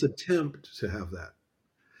 Or at least attempt to have that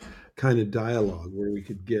kind of dialogue where we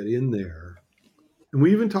could get in there. And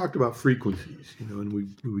we even talked about frequencies, and we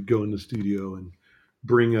would go in the studio and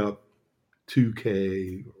bring up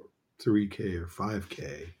 2K or 3K or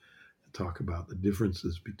 5K and talk about the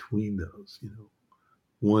differences between those.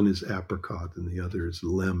 One is apricot and the other is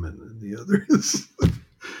lemon and the other is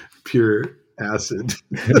pure acid.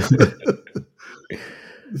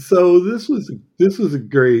 So this was a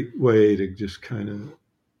great way to just kind of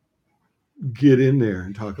get in there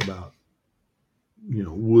and talk about,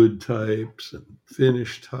 wood types and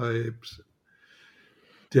finish types,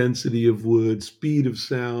 density of wood, speed of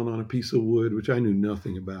sound on a piece of wood, which I knew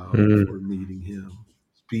nothing about before meeting him.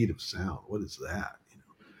 Speed of sound, what is that?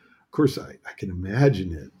 Of course, I can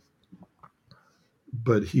imagine it,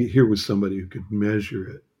 but here was somebody who could measure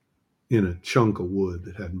it in a chunk of wood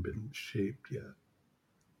that hadn't been shaped yet.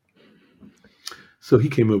 So he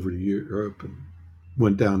came over to Europe and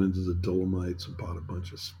went down into the Dolomites and bought a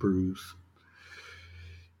bunch of spruce.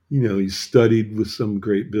 He studied with some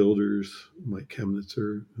great builders. Mike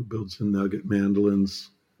Chemnitzer, who builds the Nugget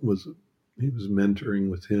mandolins, he was mentoring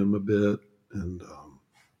with him a bit. And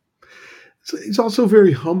he's also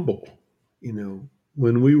very humble.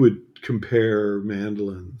 When we would compare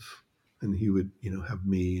mandolins, and he would, have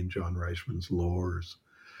me and John Reichman's Loors,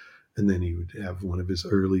 and then he would have one of his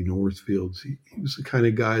early Northfields. He was the kind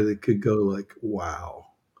of guy that could go like, wow,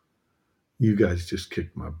 you guys just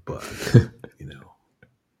kicked my butt,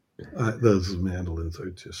 those mandolins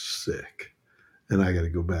are just sick. And I got to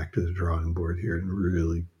go back to the drawing board here and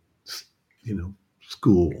really,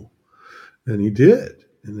 school. And he did.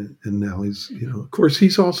 And now he's, of course,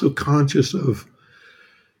 he's also conscious of,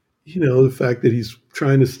 the fact that he's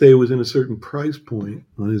trying to stay within a certain price point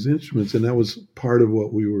on his instruments. And that was part of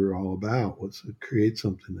what we were all about, was to create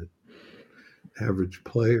something that average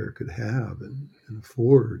player could have and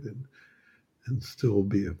afford and still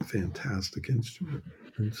be a fantastic instrument.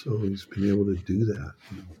 And so he's been able to do that.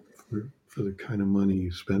 For the kind of money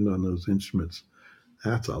you spend on those instruments,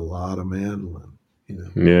 that's a lot of mandolin.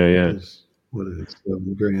 Yeah. What is it,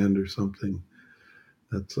 $7,000 or something?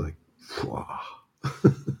 That's like, wow.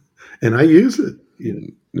 And I use it.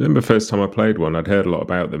 I remember the first time I played one, I'd heard a lot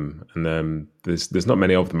about them, and there's not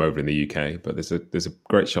many of them over in the UK, but there's a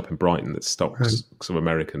great shop in Brighton that stocks some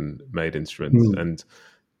American-made instruments, and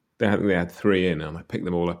they had three in, and I picked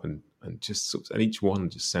them all up, and each one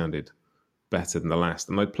just sounded better than the last.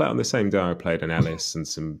 And I'd play on the same day I played an Ellis and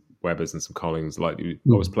some Webers and some Collings, like I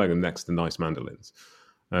was playing them next to nice mandolins.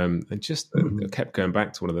 And just Mhm. kept going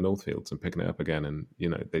back to one of the Northfields and picking it up again, and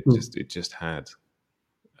Mm. it just had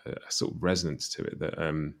a sort of resonance to it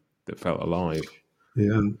that felt alive.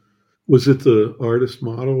 Yeah. Was it the artist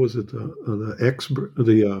model? Was it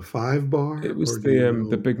the 5 bar, It or was do you the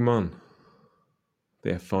know? Big Mon,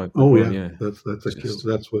 the F5 Big Oh Mon, yeah, yeah. that's a kill. Just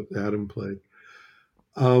That's what Adam played.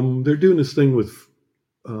 They're doing this thing with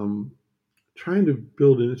um, trying to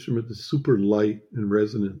build an instrument that's super light and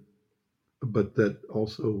resonant, but that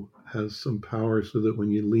also has some power, so that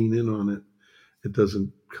when you lean in on it, it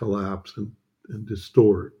doesn't collapse and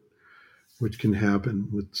distort, which can happen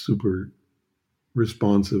with super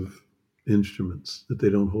responsive instruments that they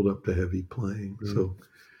don't hold up to heavy playing. So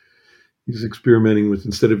he's experimenting with,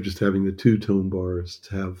 instead of just having the 2 tone bars,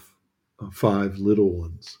 to have 5 little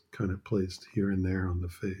ones kind of placed here and there on the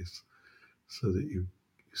face, so that you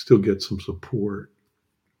still get some support,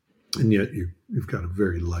 and yet you've got a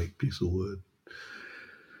very light piece of wood.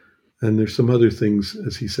 And there's some other things,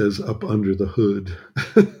 as he says, up under the hood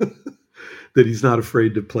that he's not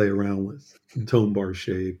afraid to play around with, tone bar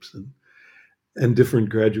shapes and different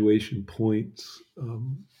graduation points.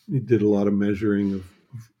 He did a lot of measuring of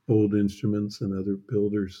old instruments and other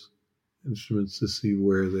builders' instruments to see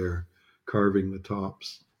where they're carving the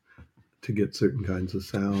tops to get certain kinds of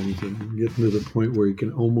sounds, and getting to the point where you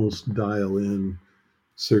can almost dial in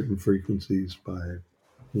certain frequencies by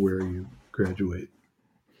where you graduate.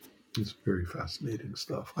 It's very fascinating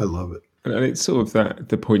stuff. I love it. and it's sort of that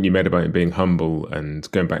the point you made about him being humble, and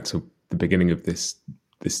going back to the beginning of this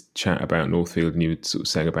chat about Northfield, and you were sort of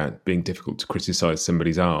saying about being difficult to criticize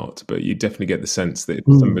somebody's art, but you definitely get the sense that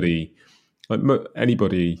Mm. somebody like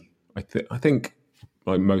anybody, I think,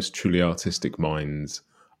 like most truly artistic minds,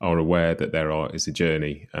 are aware that their art is a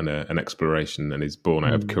journey and an exploration, and is born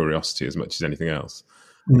out of Mm. curiosity as much as anything else.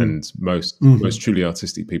 Mm. And most Mm-hmm. truly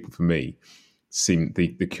artistic people, for me, seem the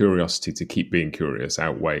curiosity to keep being curious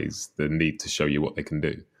outweighs the need to show you what they can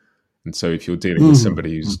do. And so if you're dealing with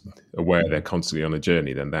somebody Mm-hmm. who's aware they're constantly on a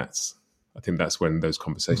journey, then I think that's when those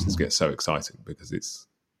conversations Mm-hmm. get so exciting, because the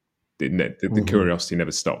Mm-hmm. curiosity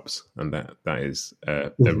never stops, and that is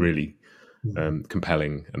a Mm-hmm. really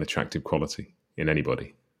compelling and attractive quality in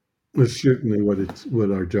anybody. It's certainly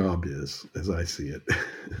what our job is, as I see it.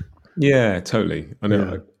 Yeah, totally. I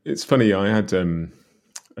know. Yeah. It's funny. I had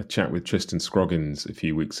a chat with Tristan Scroggins a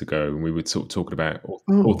few weeks ago, and we were sort of talking about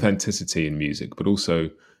Oh. authenticity in music, but also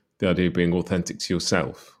the idea of being authentic to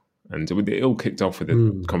yourself. And it all kicked off with a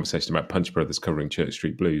Mm. conversation about Punch Brothers covering Church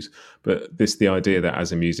Street Blues. But the idea that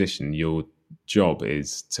as a musician, your job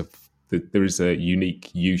is that there is a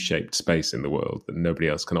unique U-shaped space in the world that nobody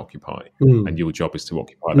else can occupy, and Mm. your job is to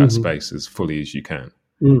occupy that Mm-hmm. space as fully as you can.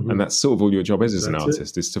 Mm-hmm. And that's sort of all your job is as an That's it.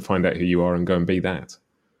 artist, is to find out who you are and go and be that.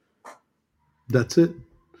 That's it.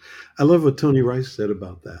 I love what Tony Rice said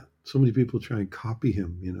about that. So many people try and copy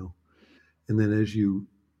him, and then as you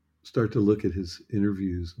start to look at his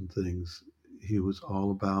interviews and things, he was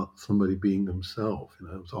all about somebody being themselves.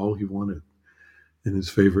 It was all he wanted. And his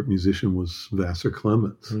favorite musician was Vassar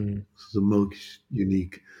Clements. Mm. This is the most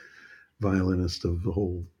unique violinist of the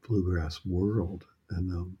whole bluegrass world,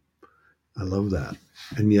 and I love that.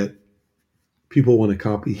 And yet, people want to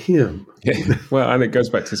copy him Yeah, well, and it goes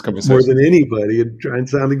back to this more conversation. than anybody and try and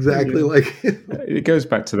sound exactly like him. It goes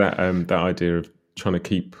back to that idea of trying to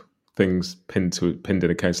keep things pinned in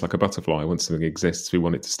a case like a butterfly. Once something exists, we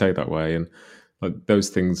want it to stay that way. And like those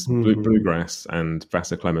things, Mm-hmm. bluegrass and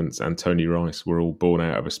Vassar Clements and Tony Rice were all born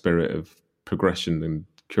out of a spirit of progression and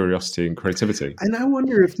curiosity and creativity. And I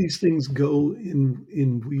wonder if these things go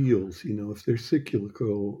in wheels. If they're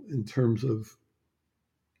cyclical, in terms of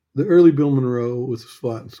the early Bill Monroe with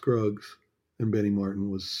Spot and Scruggs and Benny Martin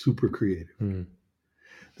was super creative. Mm.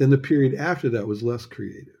 Then the period after that was less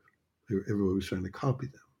creative. Everybody was trying to copy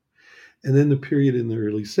them. And then the period in the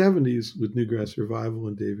early 70s with Newgrass Revival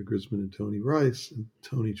and David Grisman and Tony Rice and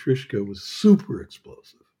Tony Trischka was super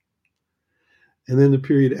explosive. And then the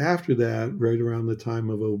period after that, right around the time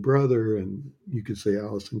of Oh Brother, and you could say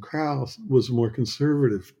Alison Krauss, was a more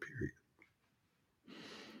conservative period.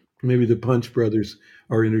 Maybe the Punch Brothers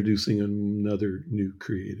are introducing another new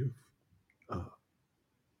creative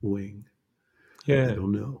wing. Yeah. I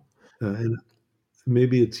don't know. And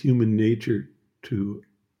maybe it's human nature to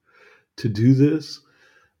do this,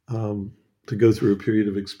 to go through a period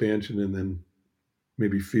of expansion, and then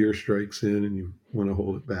maybe fear strikes in and you want to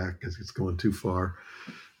hold it back because it's going too far.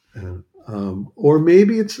 Or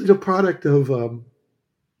maybe it's a product of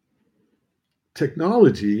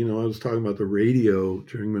technology. I was talking about the radio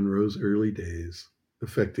during Monroe's early days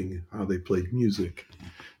affecting how they played music.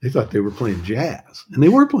 They thought they were playing jazz, and they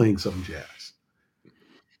were playing some jazz.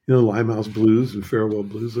 Limehouse Blues and Farewell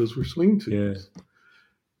Blues, those were swing tunes.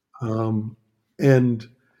 And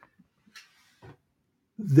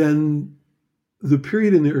then the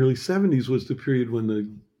period in the early 70s was the period when the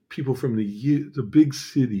people from the big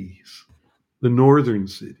cities, the northern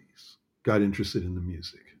cities, got interested in the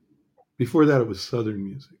music. Before that, it was Southern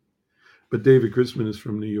music. But David Chrisman is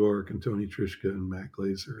from New York, and Tony Trischka and Matt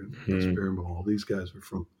Glazer and Gus Barenboim, all these guys were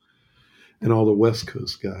from, and all the West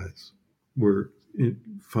Coast guys were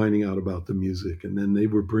finding out about the music. And then they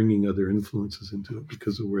were bringing other influences into it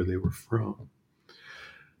because of where they were from.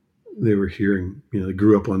 They were hearing, they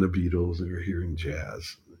grew up on the Beatles. They were hearing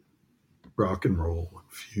jazz, rock and roll, and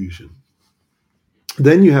fusion.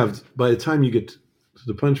 Then you have, by the time you get to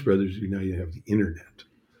the Punch Brothers, you have the internet.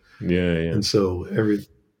 Yeah. And so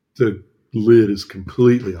the lid is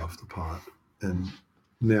completely off the pot. And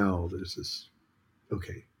now there's this,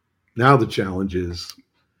 okay, now the challenge is,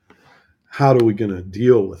 how are we going to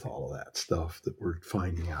deal with all of that stuff that we're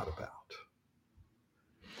finding out about?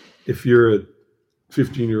 If you're a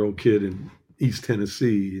 15-year-old kid in East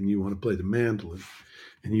Tennessee and you want to play the mandolin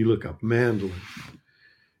and you look up mandolin,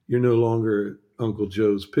 you're no longer Uncle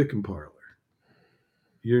Joe's Pick and Parlor.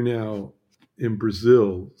 You're now in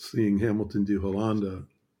Brazil seeing Hamilton de Holanda,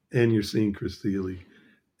 and you're seeing Chris Thile,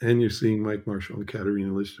 and you're seeing Mike Marshall and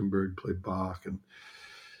Katarina Lichtenberg play Bach, and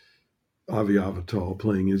Avi Avital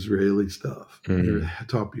playing Israeli stuff. The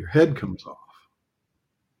top of your head comes off,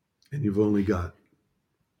 and you've only got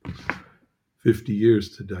 50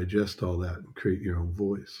 years to digest all that and create your own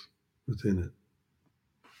voice within it.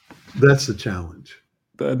 That's the challenge.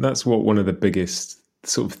 And that's what one of the biggest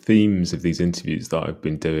sort of themes of these interviews that I've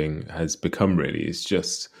been doing has become, really.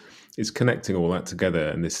 It's connecting all that together,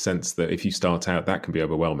 and this sense that if you start out, that can be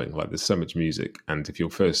overwhelming. Like, there's so much music, and if your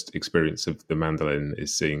first experience of the mandolin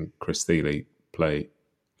is seeing Chris Thile play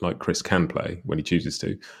like Chris can play when he chooses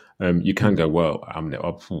to, you can go, well,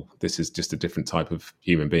 this is just a different type of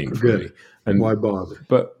human being for me. And why bother?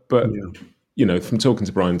 But from talking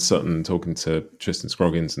to Brian Sutton, talking to Tristan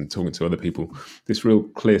Scroggins, and talking to other people, this real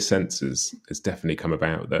clear sense has definitely come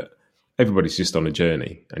about that everybody's just on a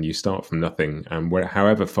journey, and you start from nothing, and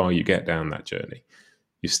however far you get down that journey,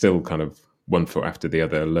 you're still kind of one foot after the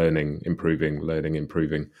other, learning, improving,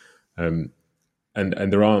 and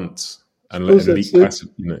there aren't an elite class.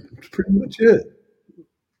 It's pretty much it.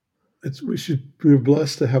 We're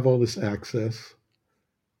blessed to have all this access.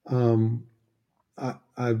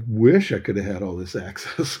 I wish I could have had all this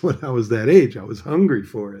access when I was that age. I was hungry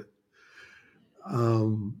for it.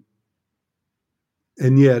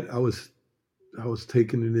 And yet I was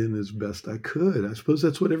taking it in as best I could. I suppose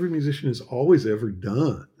that's what every musician has always ever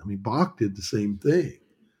done. I mean, Bach did the same thing.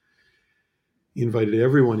 He invited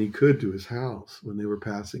everyone he could to his house when they were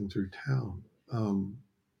passing through town.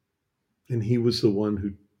 And he was the one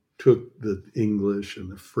who took the English and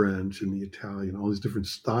the French and the Italian, all these different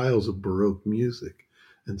styles of Baroque music,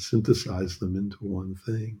 and synthesized them into one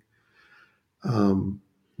thing.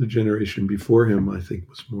 The generation before him, I think,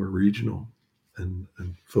 was more regional and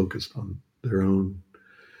focused on their own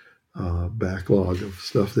backlog of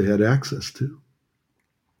stuff they had access to.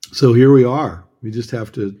 So here we are. We just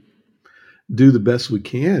have to do the best we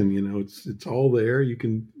can. It's all there. You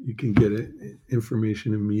can get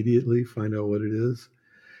information immediately, find out what it is,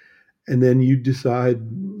 and then you decide.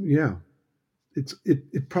 Yeah,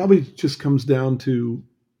 it probably just comes down to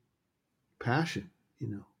passion.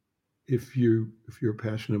 If you're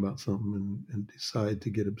passionate about something and decide to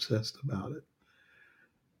get obsessed about it,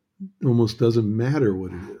 it almost doesn't matter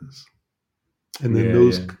what it is. And then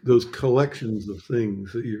those collections of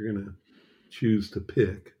things that you're going to choose to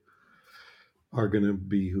pick are going to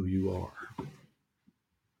be who you are.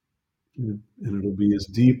 And it'll be as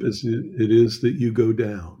deep as it is that you go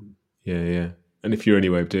down. Yeah. And if your only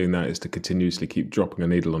way of doing that is to continuously keep dropping a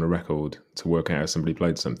needle on a record to work out how somebody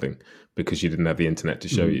played something because you didn't have the internet to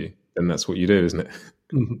show you, then that's what you do, isn't it?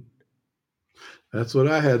 Mm-hmm. That's what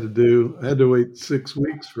I had to do. I had to wait 6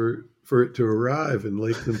 weeks for it to arrive in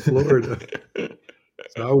Lakeland, Florida.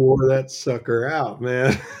 So I wore that sucker out,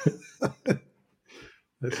 man.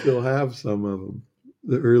 I still have some of them.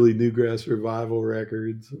 The early Newgrass Revival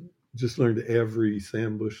records. Just learned every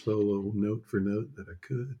Sam Bush solo note for note that I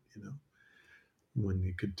could, when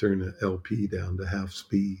you could turn an LP down to half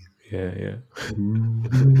speed. Yeah.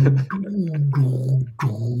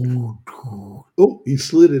 Oh, he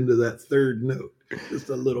slid into that third note just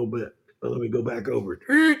a little bit. Well, let me go back over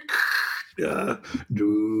it. I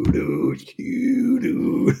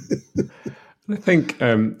think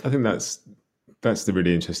that's the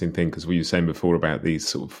really interesting thing, because we were saying before about these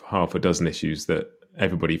sort of half a dozen issues that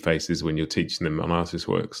everybody faces when you're teaching them on artist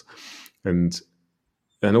works, and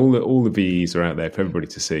and all the VEs are out there for everybody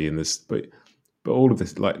to see, and but all of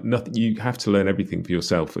this, like, nothing, you have to learn everything for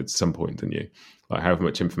yourself at some point, don't you? Like, however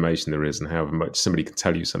much information there is and however much somebody can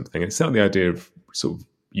tell you something. And it's not the idea of sort of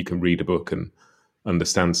you can read a book and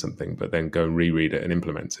understand something, but then go and reread it and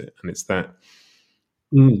implement it. And it's that,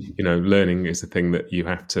 learning is the thing that you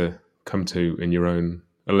have to come to in your own.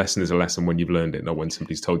 A lesson is a lesson when you've learned it, not when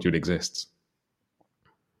somebody's told you it exists.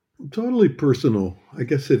 Totally personal. I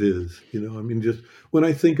guess it is. I mean, just when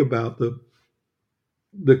I think about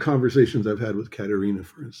the conversations I've had with Katerina,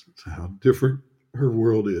 for instance, how different her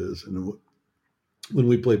world is. And when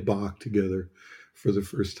we played Bach together for the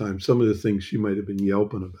first time, some of the things she might have been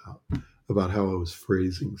yelping about how I was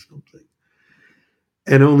phrasing something.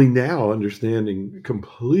 And only now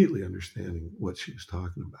completely understanding what she was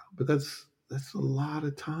talking about. But that's a lot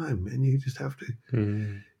of time. And you just have to,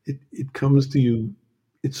 it comes to you,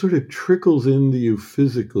 it sort of trickles into you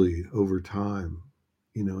physically over time.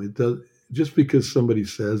 It does. Just because somebody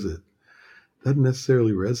says it doesn't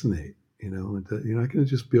necessarily resonate. You're not going to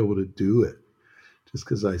just be able to do it just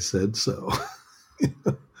because I said so.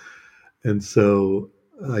 And so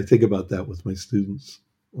I think about that with my students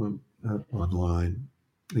online.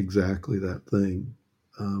 Exactly that thing,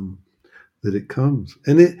 that it comes,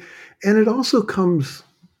 and it also comes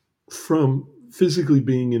from physically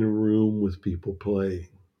being in a room with people playing,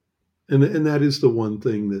 and that is the one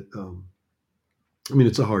thing that. I mean,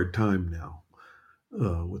 it's a hard time now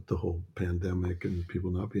with the whole pandemic and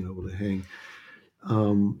people not being able to hang.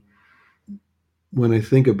 When I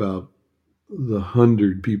think about the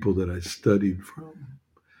 100 people that I studied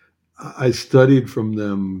from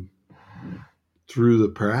them through the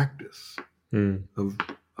practice of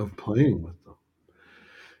playing with them,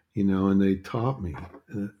 and they taught me,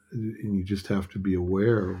 and you just have to be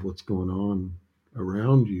aware of what's going on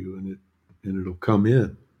around you, and it'll come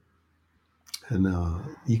in. And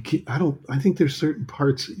you can't, I think there's certain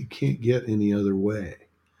parts that you can't get any other way.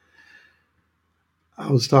 I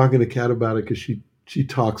was talking to Kat about it because she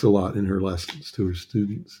talks a lot in her lessons to her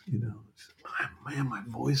students. Man, my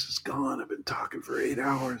voice is gone. I've been talking for 8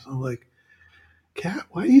 hours. I'm like, Kat,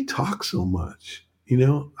 why do you talk so much?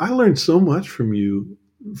 I learned so much from you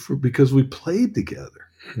because we played together.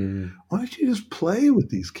 Why don't you just play with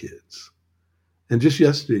these kids? And just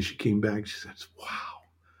yesterday she came back. She said, wow.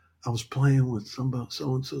 I was playing with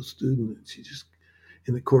so-and-so student, and she just,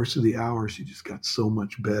 in the course of the hour, she just got so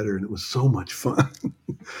much better, and it was so much fun.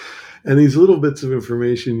 And these little bits of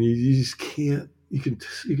information, you just can't, you can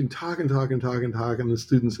talk and talk and talk and talk, and the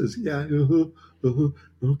student says, yeah,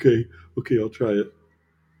 okay, I'll try it.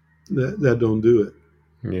 That don't do it.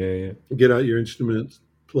 Yeah. Get out your instruments,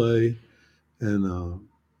 play. And,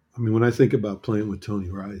 I mean, when I think about playing with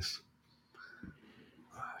Tony Rice,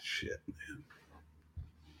 shit, man.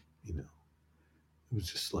 It was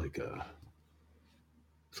just like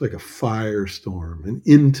it's like a firestorm, an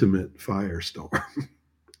intimate firestorm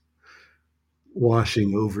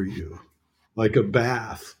washing over you, like a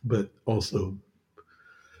bath, but also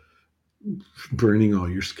burning all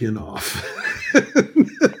your skin off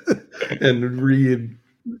and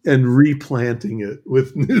replanting it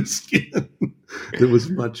with new skin that was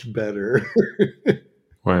much better.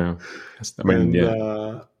 Wow.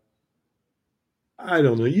 I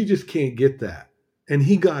don't know. You just can't get that. And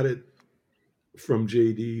he got it from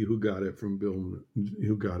JD, who got it from Bill,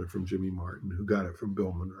 who got it from Jimmy Martin, who got it from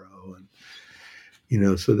Bill Monroe.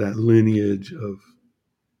 And, so that lineage of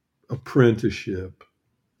apprenticeship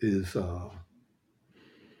is,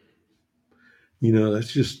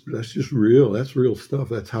 that's just real. That's real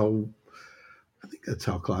stuff. I think that's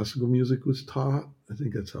how classical music was taught. I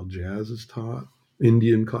think that's how jazz is taught.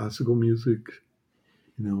 Indian classical music.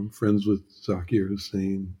 I'm friends with Zakir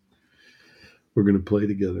Hussain. We're going to play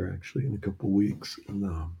together actually in a couple of weeks. And,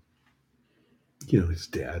 his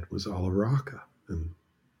dad was Ala Raka, and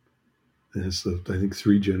has, I think,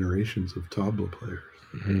 3 generations of tabla players.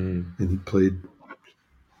 And he played,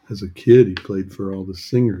 as a kid, he played for all the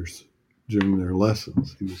singers during their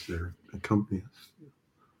lessons. He was their accompanist.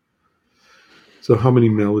 So how many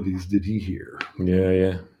melodies did he hear?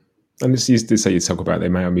 Yeah. And it's used to say, you talk about the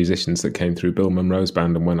amount of musicians that came through Bill Monroe's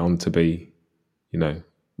band and went on to be,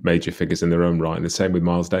 major figures in their own right. And the same with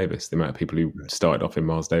Miles Davis, the amount of people who started off in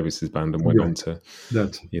Miles Davis's band and went on to,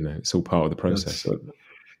 it's all part of the process.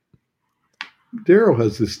 Daryl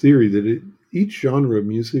has this theory that each genre of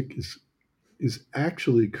music is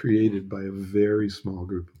actually created by a very small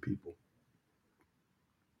group of people.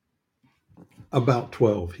 About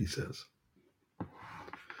 12, he says.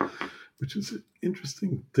 Which is an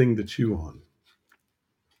interesting thing to chew on.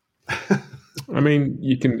 I mean,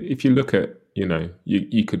 you can, if you look at,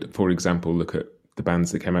 you could, for example, look at the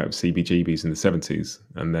bands that came out of CBGBs in the 70s,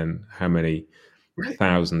 and then how many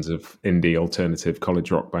thousands of indie alternative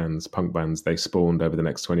college rock bands, punk bands they spawned over the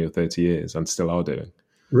next 20 or 30 years and still are doing.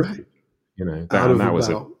 Right. You know, that was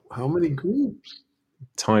about how many groups?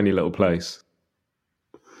 Tiny little place.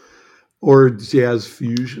 Or jazz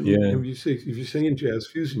fusion. Yeah. If you're saying jazz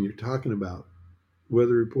fusion, you're talking about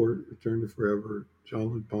Weather Report, Return to Forever, John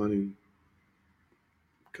Luke Bonny,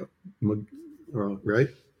 right?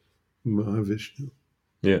 Mahavishnu.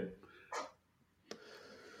 Yeah.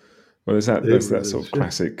 Well, there's that sort of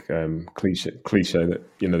classic cliche that,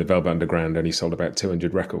 you know, the Velvet Underground only sold about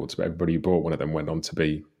 200 records, but everybody who bought one of them went on to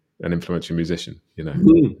be an influential musician, you know.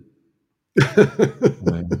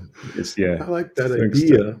 It's, I like that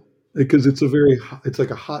idea because it's like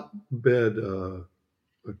a hotbed of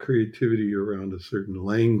creativity around a certain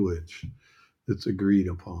language that's agreed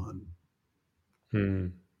upon.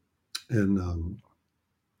 And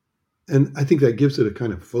I think that gives it a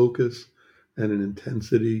kind of focus and an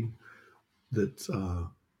intensity that's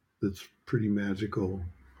pretty magical.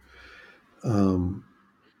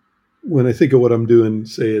 When I think of what I'm doing,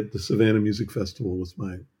 say at the Savannah Music Festival with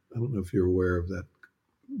I don't know if you're aware of that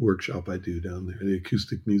workshop I do down there, the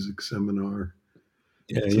acoustic music seminar.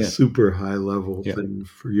 It's a super high level thing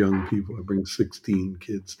for young people. I bring 16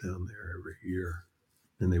 kids down there every year,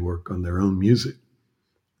 and they work on their own music.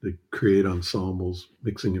 They create ensembles,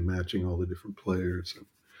 mixing and matching all the different players. And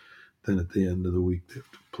then at the end of the week, they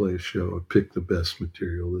have to play a show and pick the best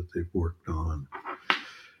material that they've worked on.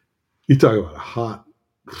 You talk about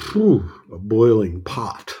a boiling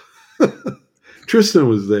pot. Tristan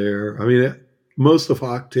was there. I mean, most of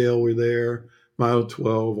Hawktail were there. Mile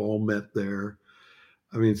 12 all met there.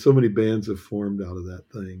 I mean, so many bands have formed out of that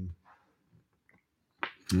thing.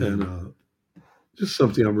 And just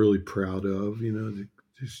something I'm really proud of, you know,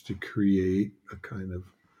 just to create a kind of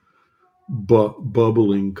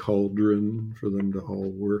bubbling cauldron for them to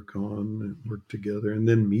all work on and work together and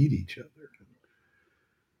then meet each other.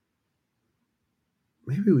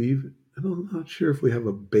 Maybe I'm not sure if we have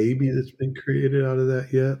a baby that's been created out of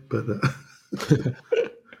that yet, but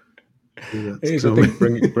it is, I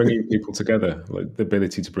think, bringing people together, like the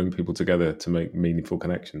ability to bring people together to make meaningful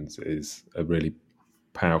connections is a really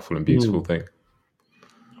powerful and beautiful thing.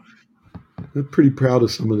 I'm pretty proud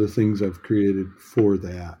of some of the things I've created for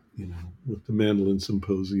that, you know, with the Mandolin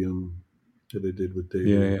Symposium that I did with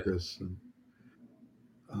David and Chris. And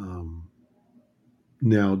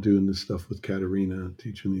now doing this stuff with Katerina,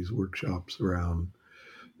 teaching these workshops around.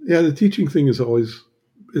 Yeah, the teaching thing it's always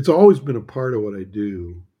been a part of what I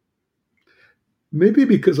do. Maybe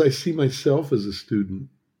because I see myself as a student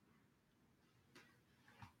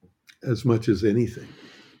as much as anything.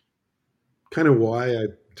 Kind of why I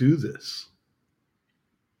do this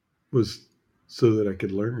was so that I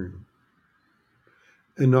could learn.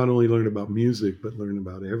 And not only learn about music, but learn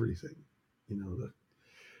about everything. You know, the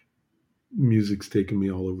music's taken me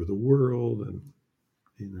all over the world and,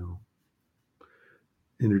 you know,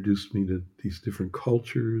 introduced me to these different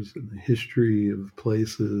cultures and the history of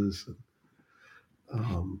places.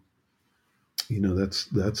 And, you know,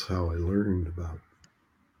 that's how I learned about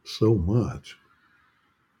so much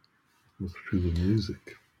was through the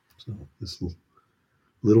music. So this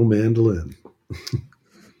little mandolin.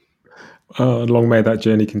 Long may that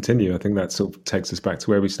journey continue. I think that sort of takes us back to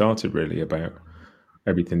where we started, really, about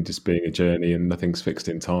everything just being a journey and nothing's fixed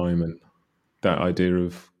in time, and that idea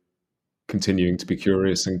of continuing to be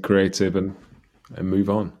curious and creative and move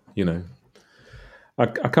on, you know. I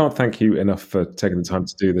can't thank you enough for taking the time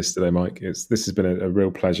to do this today, Mike. This has been a real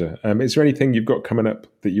pleasure. Is there anything you've got coming up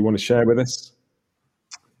that you want to share with us?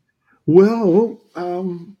 Well,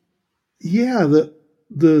 yeah,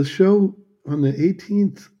 the show on the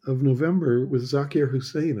 18th of November with Zakir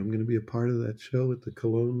Hussain. I'm going to be a part of that show at the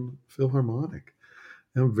Cologne Philharmonic.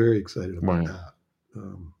 I'm very excited about that.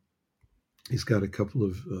 He's got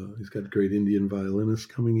he's got a great Indian violinist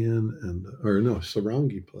coming in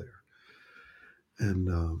sarangi player. And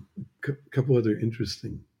a couple other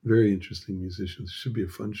very interesting musicians. It should be a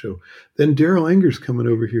fun show. Then Daryl Enger's coming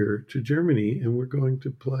over here to Germany, and we're going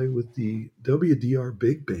to play with the WDR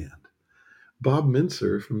Big Band. Bob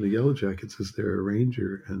Mintzer from the Yellow Jackets is their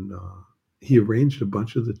arranger, and he arranged a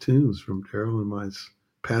bunch of the tunes from Daryl and my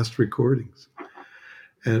past recordings.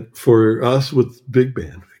 And for us with Big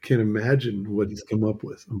Band, I can't imagine what he's come up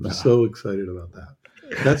with. I'm so excited about that.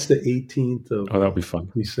 That's the 18th of that'll be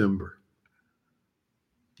fun. December.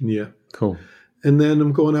 Yeah. Cool. And then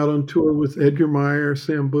I'm going out on tour with Edgar Meyer,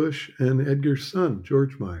 Sam Bush, and Edgar's son,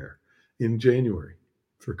 George Meyer, in January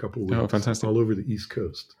for a couple of weeks. Oh, fantastic. All over the East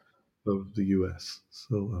Coast of the U.S.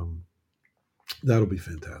 So that'll be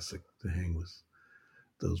fantastic to hang with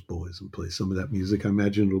those boys and play some of that music. I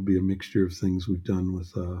imagine it'll be a mixture of things we've done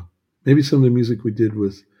with maybe some of the music we did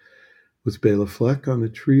with Bela Fleck on the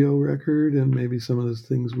Trio record, and maybe some of those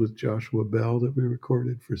things with Joshua Bell that we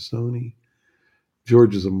recorded for Sony.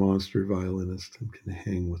 George is a monster violinist and can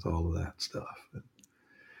hang with all of that stuff. And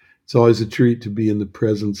it's always a treat to be in the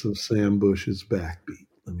presence of Sam Bush's backbeat,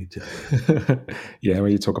 let me tell you. Yeah,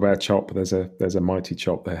 when you talk about chop, there's a mighty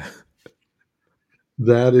chop there.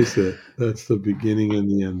 That is it. That's the beginning and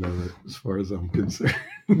the end of it, as far as I'm concerned.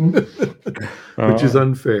 Which is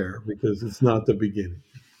unfair, because it's not the beginning.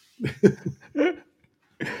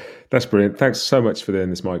 That's brilliant. Thanks so much for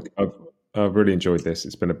doing this, Mike. I've really enjoyed this.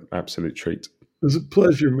 It's been an absolute treat. It was a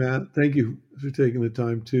pleasure, Matt. Thank you for taking the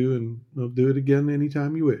time too, and I'll do it again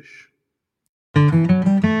anytime you wish.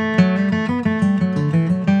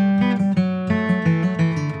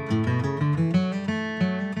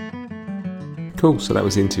 Cool. So that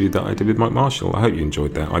was the interview that I did with Mike Marshall. I hope you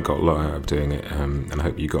enjoyed that. I got a lot out of doing it, and I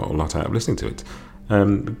hope you got a lot out of listening to it.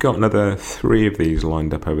 We've got another 3 of these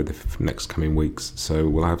lined up over the next coming weeks, so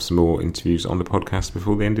we'll have some more interviews on the podcast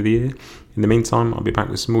before the end of the year. In the meantime, I'll be back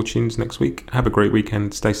with some more tunes next week. Have a great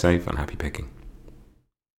weekend, stay safe, and happy picking.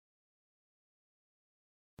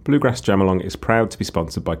 Bluegrass Jamalong is proud to be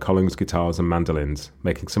sponsored by Collings Guitars and Mandolins,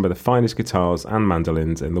 making some of the finest guitars and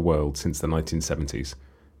mandolins in the world since the 1970s.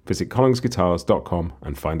 Visit collingsguitars.com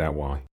and find out why.